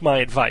to take my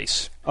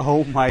advice.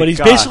 Oh, my God. But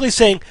he's basically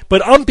saying,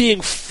 but I'm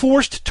being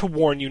forced to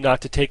warn you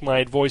not to take my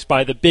advice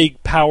by the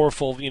big,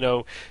 powerful,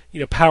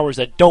 powers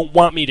that don't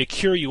want me to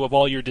cure you of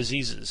all your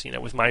diseases,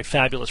 with my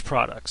fabulous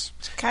products.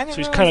 So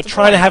he's kind of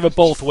trying to have it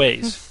both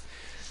ways.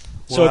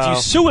 So if you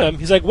sue him,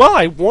 he's like, well,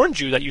 I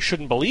warned you that you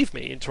shouldn't believe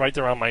me. It's right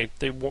there on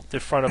the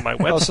front of my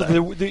website.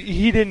 So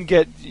he didn't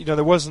get,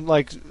 there wasn't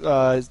like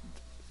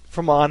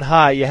from on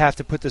high, you have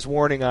to put this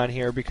warning on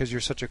here because you're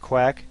such a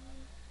quack.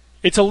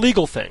 It's a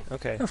legal thing.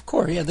 Okay. Of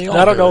course, yeah, they all.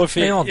 I don't know if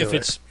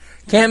it's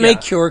can't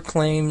make cure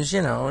claims.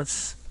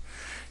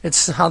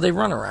 It's how they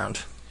run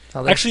around.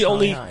 Actually,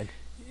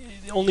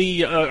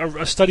 only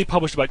a study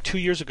published about 2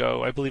 years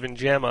ago, I believe in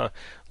JAMA,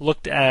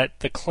 looked at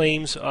the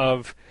claims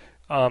of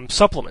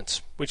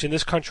supplements, which in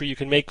this country you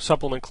can make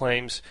supplement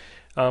claims,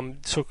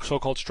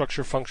 so-called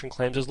structure function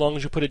claims, as long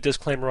as you put a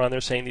disclaimer on there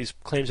saying these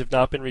claims have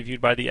not been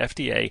reviewed by the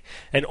FDA,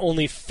 and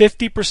only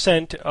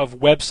 50% of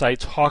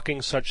websites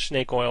hawking such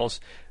snake oils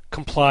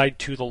complied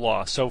to the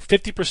law. So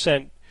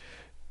 50%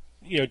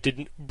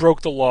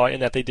 broke the law in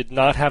that they did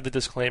not have the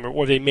disclaimer,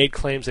 or they made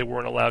claims they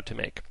weren't allowed to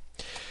make.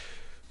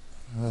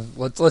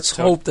 Let's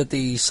hope that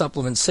the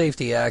Supplement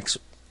Safety Act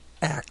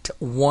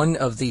one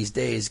of these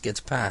days gets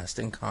passed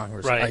in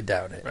Congress. Right. I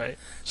doubt it. Right.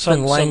 It's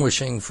been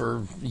languishing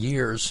for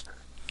years.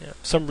 Yeah,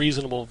 some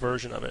reasonable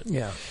version of it.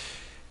 Yeah.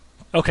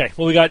 Okay,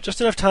 well, we got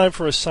just enough time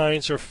for a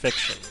science or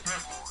fiction.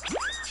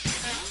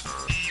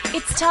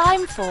 It's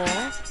time for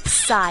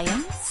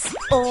Science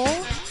or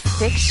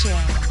Fiction.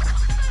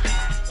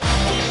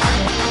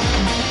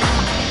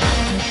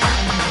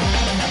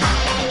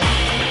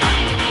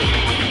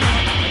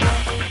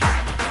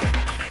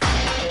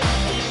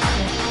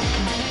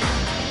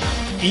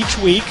 Each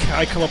week,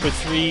 I come up with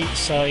 3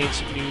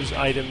 science news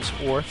items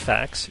or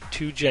facts,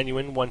 2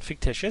 genuine, 1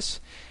 fictitious,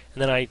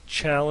 and then I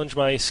challenge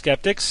my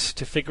skeptics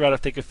to figure out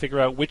if they could figure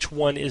out which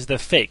one is the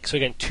fake. So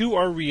again, 2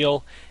 are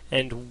real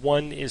and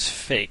 1 is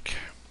fake.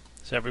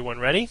 Is everyone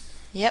ready?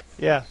 Yep.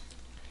 Yeah.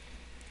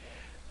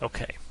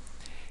 Okay.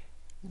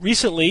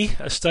 Recently,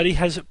 a study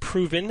has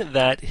proven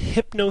that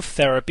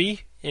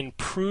hypnotherapy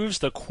improves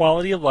the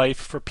quality of life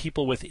for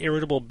people with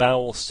irritable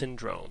bowel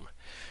syndrome.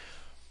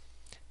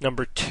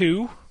 Number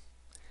 2,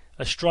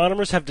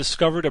 astronomers have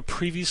discovered a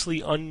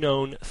previously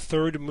unknown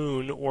third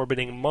moon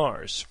orbiting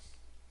Mars.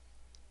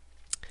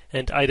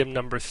 And item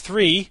number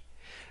 3,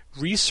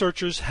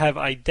 researchers have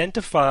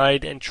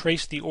identified and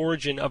traced the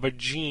origin of a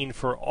gene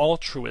for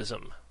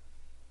altruism.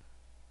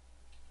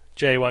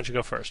 Jay, why don't you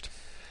go first?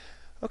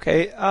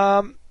 Okay.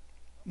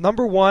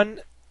 Number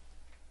 1,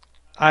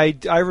 I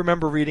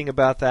remember reading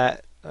about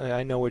that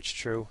I know it's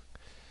true.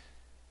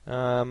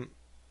 Number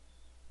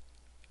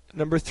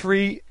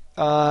 3,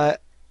 I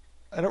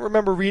don't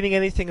remember reading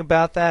anything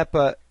about that,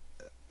 but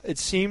it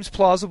seems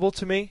plausible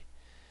to me.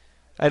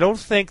 I don't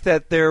think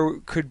that there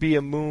could be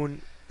a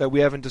moon that we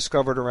haven't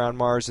discovered around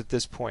Mars at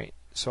this point.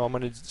 So I'm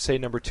going to say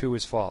number 2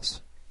 is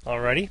false.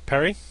 Alrighty,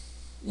 Perry?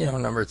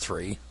 Number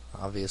 3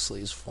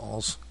 obviously is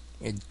false.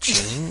 A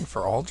gene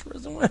for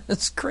altruism?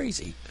 That's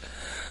crazy.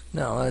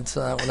 No,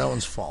 that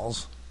one's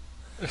false.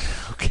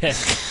 Okay.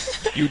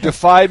 You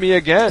defy me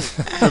again,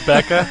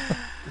 Rebecca.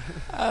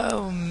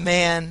 Oh,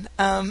 man.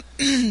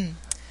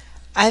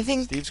 I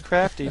think Steve's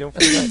crafty, don't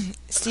forget.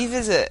 Steve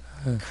is a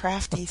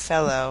crafty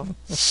fellow.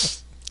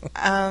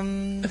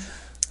 I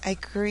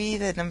agree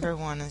that number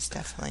 1 is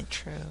definitely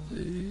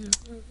true.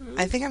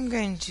 I think I'm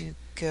going to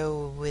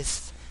go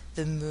with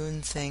the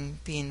moon thing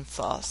being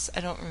false. I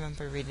don't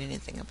remember reading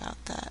anything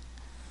about that.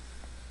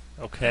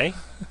 Okay.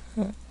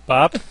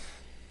 Bob?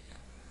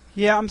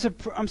 Yeah,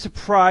 I'm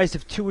surprised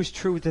if 2 is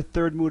true with the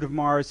third moon of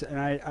Mars, and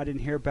I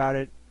didn't hear about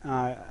it.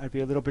 I'd be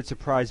a little bit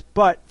surprised.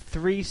 But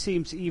 3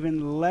 seems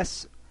even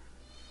less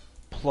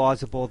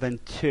plausible than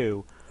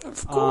 2.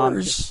 Of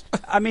course.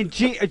 I mean,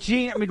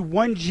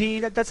 one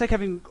gene. That's like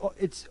having.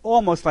 It's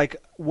almost like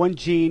one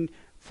gene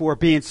for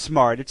being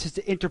smart. It's just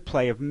the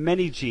interplay of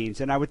many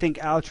genes, and I would think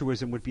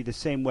altruism would be the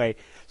same way.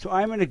 So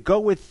I'm going to go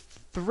with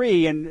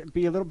 3 and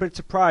be a little bit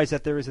surprised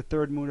that there is a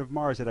third moon of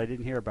Mars that I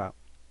didn't hear about.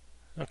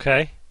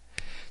 Okay.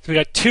 So we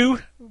got 2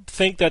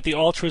 think that the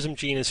altruism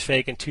gene is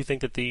fake, and 2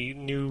 think that the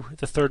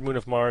third moon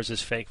of Mars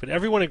is fake. But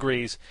everyone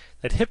agrees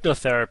that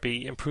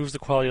hypnotherapy improves the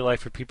quality of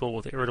life for people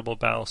with irritable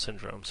bowel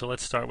syndrome. So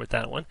let's start with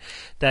that one.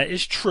 That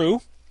is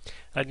true.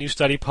 A new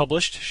study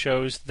published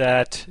shows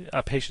that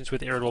patients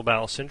with irritable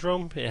bowel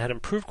syndrome had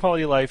improved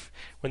quality of life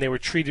when they were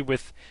treated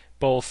with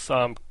both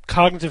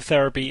cognitive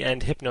therapy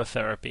and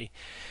hypnotherapy.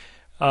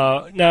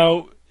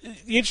 Now,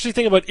 the interesting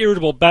thing about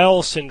irritable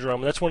bowel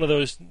syndrome, that's one of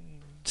those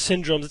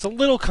syndromes. It's a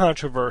little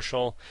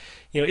controversial.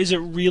 Is it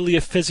really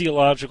a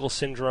physiological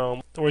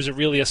syndrome or is it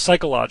really a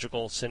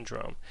psychological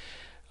syndrome?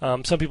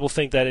 Some people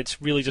think that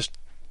it's really just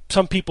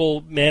some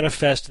people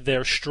manifest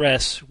their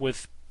stress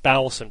with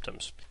bowel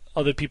symptoms.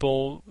 Other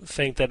people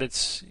think that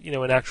it's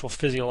an actual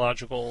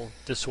physiological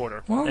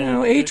disorder.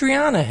 Well,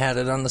 Adriana had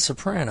it on The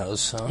Sopranos.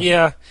 So.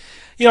 Yeah.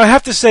 I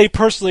have to say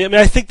personally,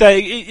 I think that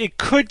it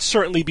could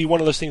certainly be one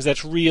of those things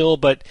that's real,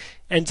 but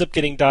ends up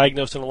getting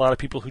diagnosed in a lot of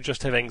people who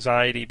just have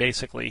anxiety,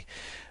 basically.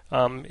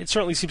 It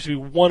certainly seems to be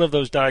one of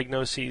those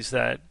diagnoses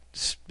that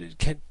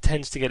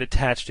tends to get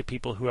attached to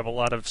people who have a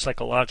lot of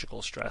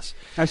psychological stress.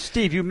 Now,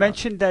 Steve, you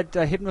mentioned that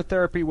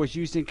hypnotherapy was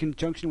used in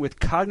conjunction with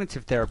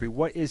cognitive therapy.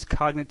 What is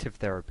cognitive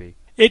therapy?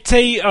 It's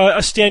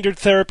a standard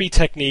therapy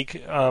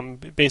technique.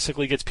 It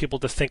basically gets people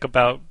to think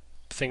about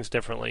things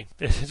differently.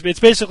 It's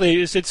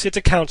basically it's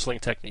a counseling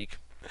technique.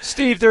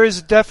 Steve, there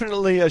is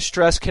definitely a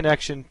stress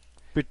connection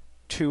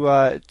to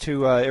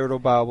irritable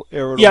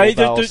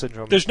bowel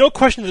syndrome. There's no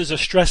question that there's a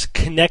stress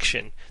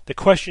connection. The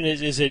question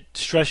is it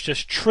stress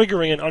just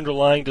triggering an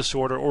underlying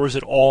disorder, or is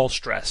it all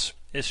stress?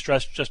 Is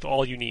stress just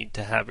all you need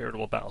to have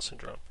irritable bowel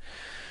syndrome?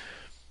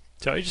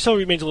 So it just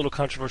remains a little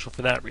controversial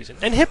for that reason.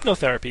 And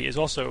hypnotherapy is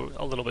also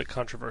a little bit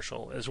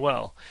controversial as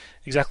well.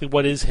 Exactly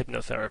what is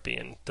hypnotherapy,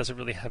 and does it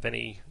really have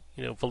any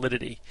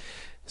validity?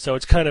 So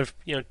it's kind of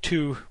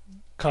 2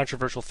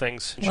 controversial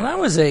things. When I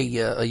was a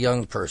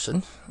young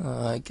person,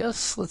 I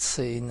guess, let's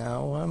see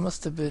now, I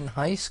must have been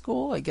high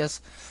school. I guess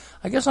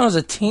when I was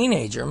a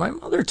teenager, my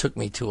mother took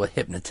me to a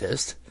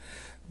hypnotist,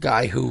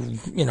 guy who,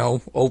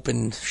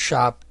 opened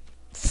shop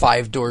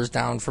 5 doors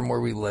down from where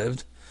we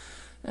lived.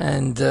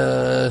 And,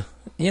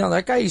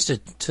 that guy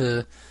used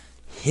to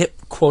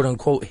quote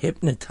unquote,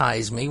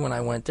 hypnotize me when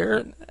I went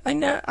there.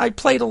 I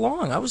played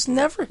along. I was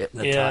never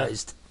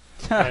hypnotized.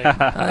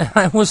 Yeah.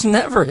 I was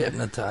never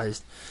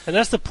hypnotized. And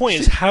that's the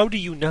point, is how do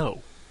you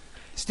know?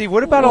 Steve,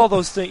 what about all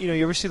those things? You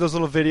ever see those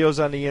little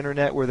videos on the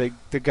internet where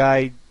the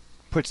guy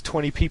puts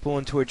 20 people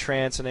into a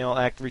trance and they all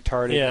act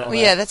retarded? Yeah.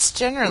 Well, that's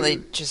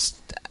generally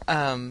just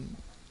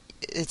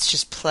it's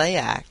just play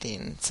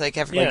acting. It's like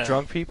everybody like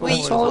drunk people.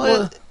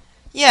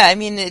 Yeah,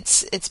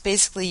 it's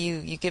basically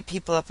you get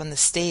people up on the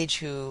stage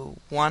who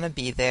want to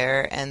be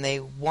there and they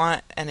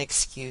want an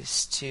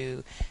excuse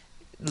to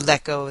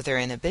let go of their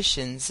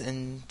inhibitions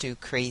and do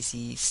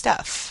crazy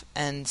stuff.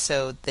 And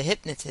so the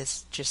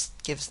hypnotist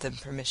just gives them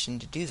permission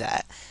to do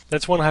that.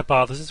 That's one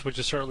hypothesis, which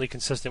is certainly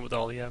consistent with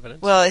all the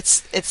evidence. Well,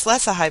 it's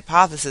less a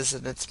hypothesis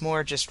and it's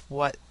more just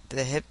what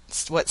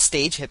what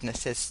stage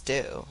hypnotists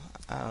do.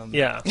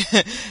 Yeah.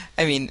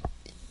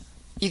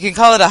 You can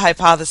call it a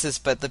hypothesis,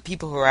 but the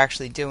people who are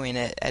actually doing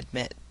it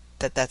admit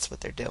that that's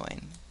what they're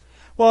doing.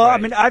 Well,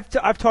 Right.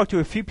 I've talked to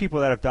a few people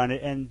that have done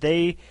it, and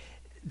they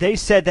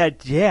said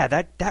that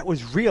that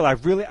was real.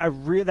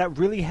 That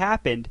really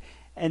happened,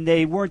 and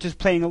they weren't just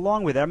playing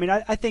along with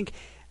it. I think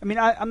I mean,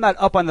 I'm not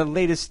up on the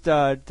latest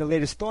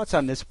thoughts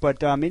on this,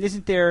 but I mean,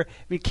 isn't there?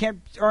 I mean,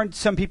 aren't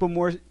some people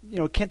more?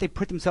 Can't they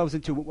put themselves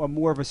into a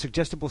more of a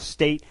suggestible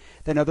state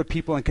than other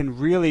people, and can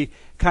really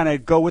kind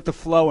of go with the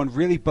flow and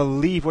really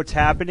believe what's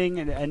happening,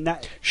 and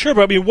not? Sure,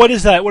 but I mean, what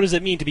is that? What does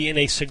it mean to be in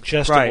a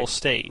suggestible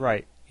state?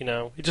 Right.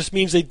 It just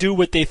means they do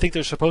what they think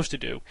they're supposed to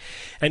do,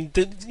 and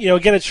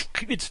again,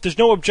 it's there's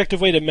no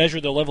objective way to measure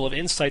the level of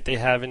insight they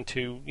have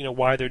into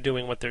why they're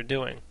doing what they're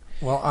doing.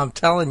 Well, I'm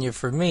telling you,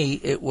 for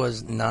me, it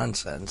was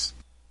nonsense.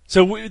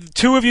 So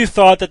two of you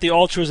thought that the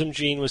altruism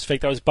gene was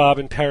fake. That was Bob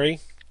and Perry.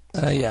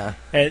 Yeah.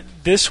 And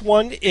this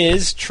one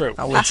is true.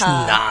 Oh, it's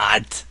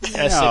not.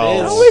 Yes, No. it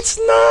is. No, it's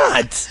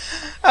not.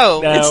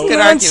 Oh, No. it's good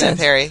Nonsense. argument,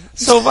 Perry.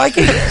 So if I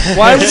can...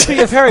 Why would it be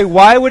Harry?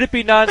 Why would it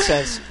be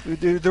nonsense?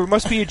 There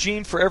must be a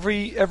gene for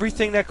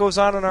everything that goes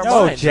on in our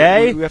No, minds.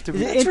 Jay. We have to.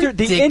 the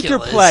ridiculous.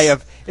 interplay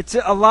of it's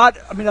a lot.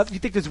 I mean, you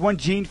think there's one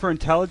gene for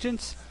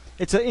intelligence?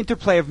 It's an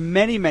interplay of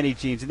many, many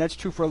genes, and that's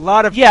true for a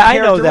lot of Yeah, I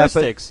know that,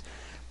 characteristics.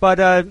 But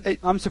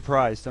I'm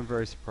surprised. I'm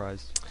very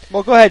surprised.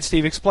 Well, go ahead,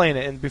 Steve. Explain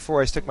it, and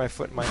before I stick my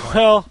foot in my mouth.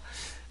 Well,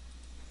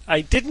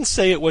 I didn't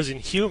say it was in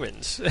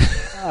humans.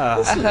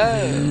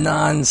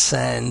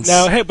 Nonsense.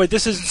 Now, hey, but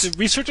this is the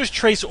researchers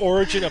trace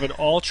origin of an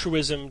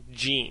altruism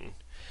gene.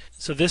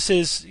 So this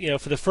is,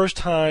 for the first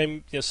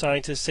time,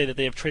 scientists say that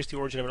they have traced the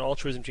origin of an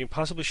altruism gene,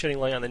 possibly shedding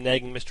light on the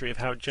nagging mystery of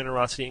how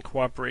generosity and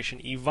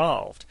cooperation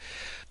evolved.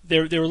 They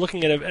were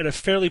looking at a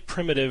fairly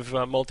primitive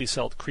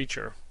multicelled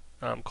creature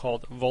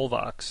called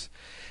Volvox,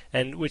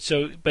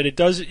 but it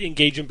does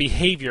engage in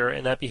behavior,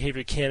 and that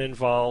behavior can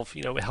involve,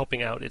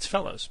 helping out its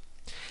fellows.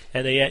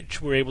 And they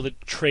were able to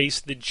trace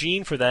the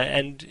gene for that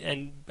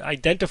and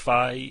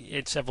identify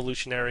its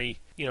evolutionary,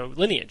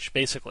 lineage,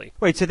 basically.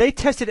 Wait, so they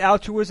tested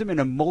altruism in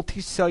a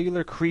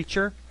multicellular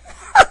creature?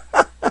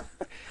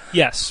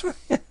 Yes.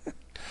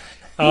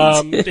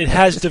 It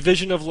has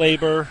division of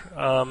labor.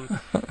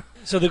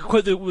 So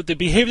the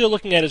behavior they're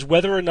looking at is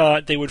whether or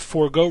not they would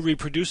forego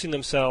reproducing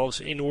themselves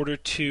in order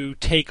to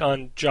take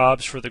on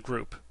jobs for the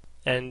group.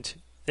 And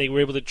they were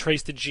able to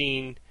trace the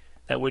gene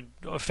that would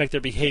affect their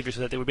behavior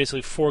so that they would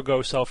basically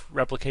forego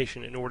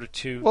self-replication in order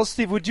to... Well,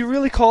 Steve, would you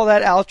really call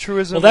that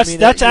altruism? Well, that's I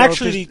mean,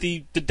 actually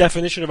the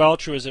definition of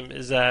altruism,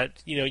 is that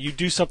you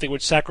do something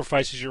which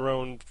sacrifices your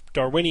own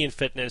Darwinian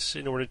fitness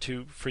in order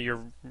for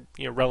your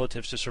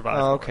relatives to survive.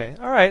 Oh, okay.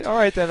 All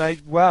right. Then I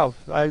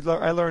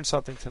learned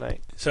something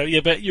tonight. So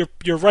yeah, but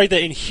you're right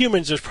that in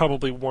humans there's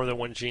probably more than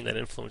one gene that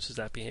influences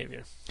that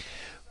behavior.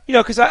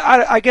 Because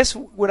I guess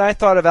when I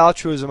thought of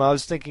altruism, I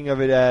was thinking of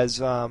it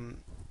as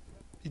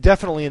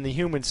definitely in the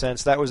human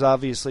sense. That was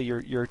obviously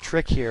your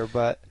trick here,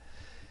 but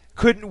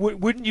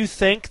wouldn't you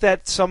think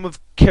that some of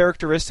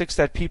characteristics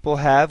that people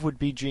have would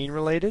be gene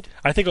related?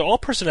 I think all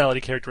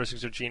personality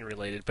characteristics are gene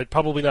related, but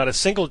probably not a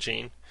single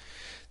gene.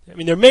 I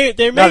mean, there may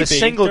be.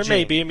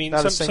 I mean,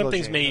 some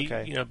things gene. may,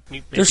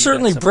 Okay. They're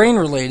certainly brain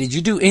related.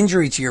 You do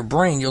injury to your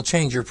brain, you'll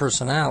change your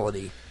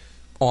personality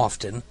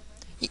often.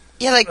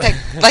 Yeah, like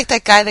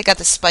that guy that got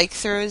the spike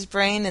through his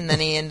brain, and then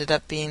he ended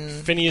up being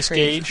Phineas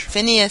crazy. Gage.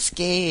 Phineas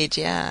Gage,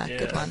 yeah,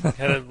 good one.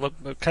 Had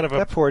a kind of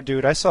That poor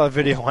dude. I saw a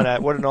video on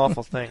that. What an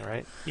awful thing,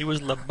 right? He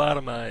was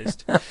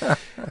lobotomized.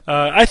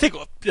 I think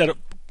that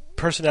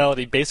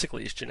personality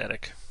basically is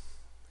genetic.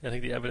 I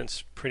think the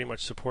evidence pretty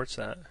much supports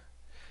that.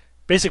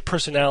 Basic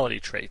personality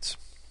traits.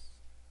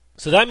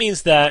 So that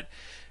means that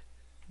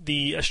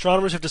the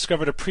astronomers have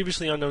discovered a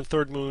previously unknown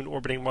third moon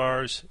orbiting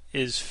Mars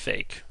is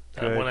fake.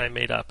 One I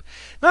made up.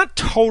 Not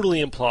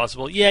totally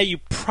implausible. Yeah, you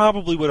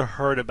probably would have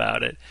heard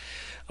about it.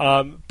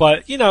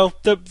 But,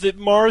 the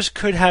Mars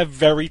could have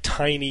very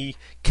tiny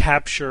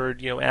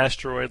captured,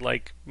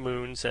 asteroid-like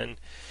moons, and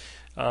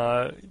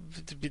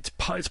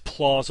it's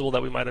plausible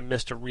that we might have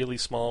missed a really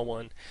small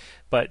one.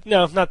 But,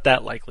 no, not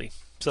that likely.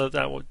 So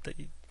that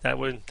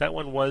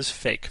one was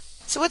fake.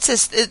 So what's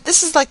this?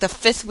 This is like the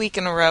 5th week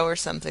in a row or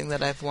something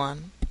that I've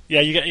won.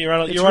 Yeah, you're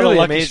on really a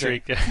lucky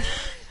amazing.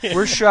 streak.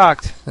 We're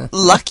shocked.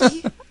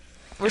 Lucky?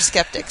 We're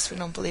skeptics. We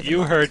don't believe in You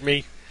luck. heard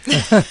me.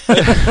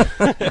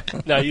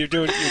 No, you're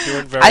doing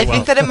very well. I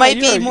think that it might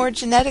be more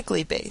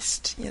genetically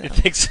based. I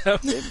think so.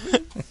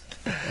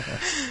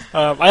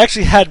 I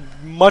actually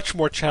had much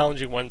more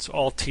challenging ones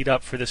all teed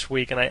up for this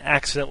week, and I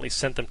accidentally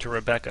sent them to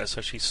Rebecca,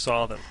 so she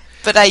saw them.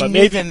 But I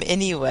knew them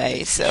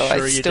anyway, so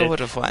Sure I still would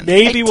have won.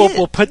 Maybe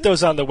we'll put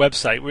those on the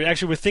website.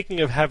 We're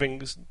thinking of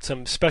having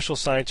some special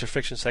science or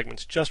fiction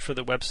segments just for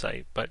the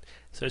website. But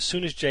so as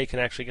soon as Jay can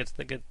actually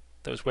get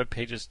those web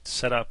pages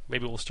set up,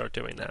 maybe we'll start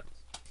doing that.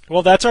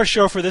 Well, that's our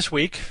show for this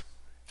week.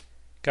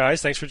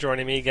 Thanks for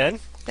joining me again.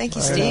 Thank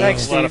you, Steve. It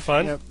was a lot of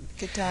fun. Yep.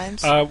 Good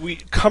times.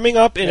 Coming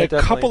up in a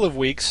definitely. couple of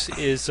weeks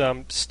is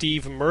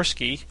Steve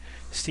Mirsky.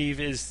 Steve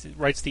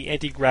writes the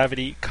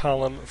anti-gravity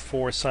column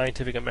for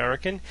Scientific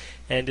American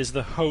and is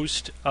the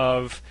host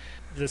of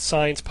the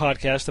Science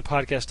Podcast, the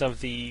podcast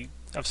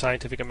of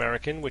Scientific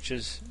American, which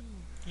is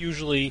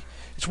usually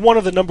it's one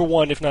of the number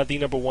one, if not the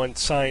number one,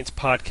 science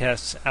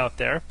podcasts out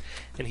there.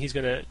 And he's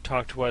going to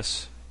talk to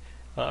us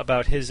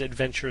about his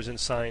adventures in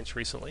science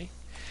recently.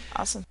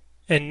 Awesome.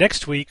 And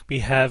next week we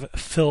have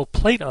Phil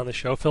Plait on the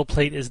show. Phil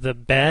Plait is the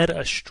bad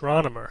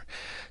astronomer,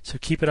 so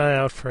keep an eye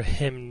out for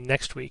him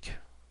next week.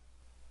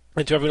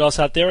 And to everyone else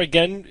out there,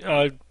 again,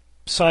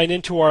 sign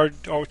into our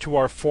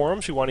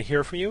forums. We want to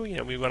hear from you.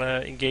 We want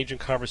to engage in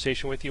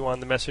conversation with you on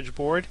the message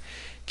board.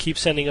 Keep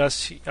sending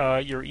us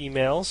your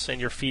emails and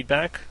your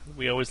feedback.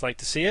 We always like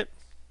to see it.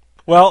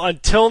 Well,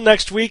 until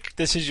next week,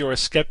 this is your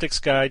Skeptic's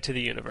Guide to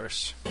the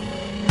Universe.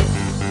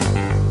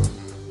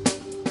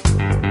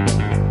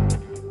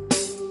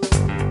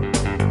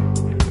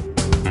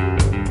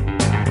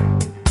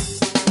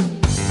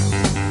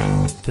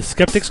 The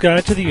Skeptic's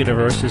Guide to the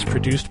Universe is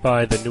produced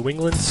by the New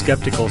England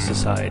Skeptical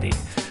Society.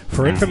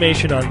 For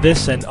information on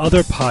this and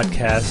other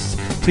podcasts,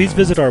 please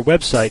visit our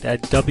website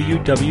at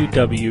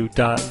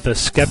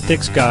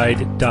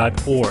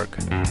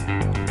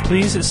www.theskepticsguide.org.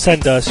 Please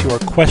send us your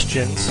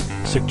questions,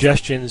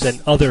 suggestions,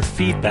 and other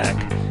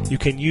feedback. You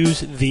can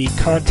use the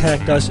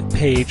Contact Us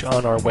page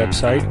on our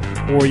website,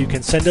 or you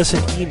can send us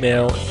an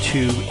email to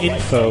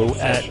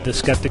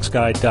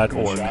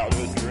info@theskepticsguide.org.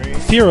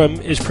 Theorem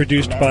is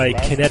produced by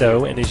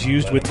Kineto and is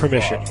used with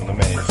permission.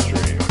 Sleepless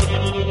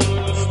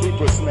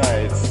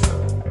nights,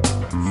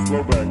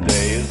 slow burn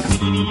days,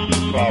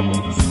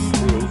 problems,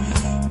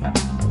 proofs,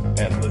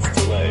 endless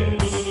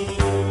delays.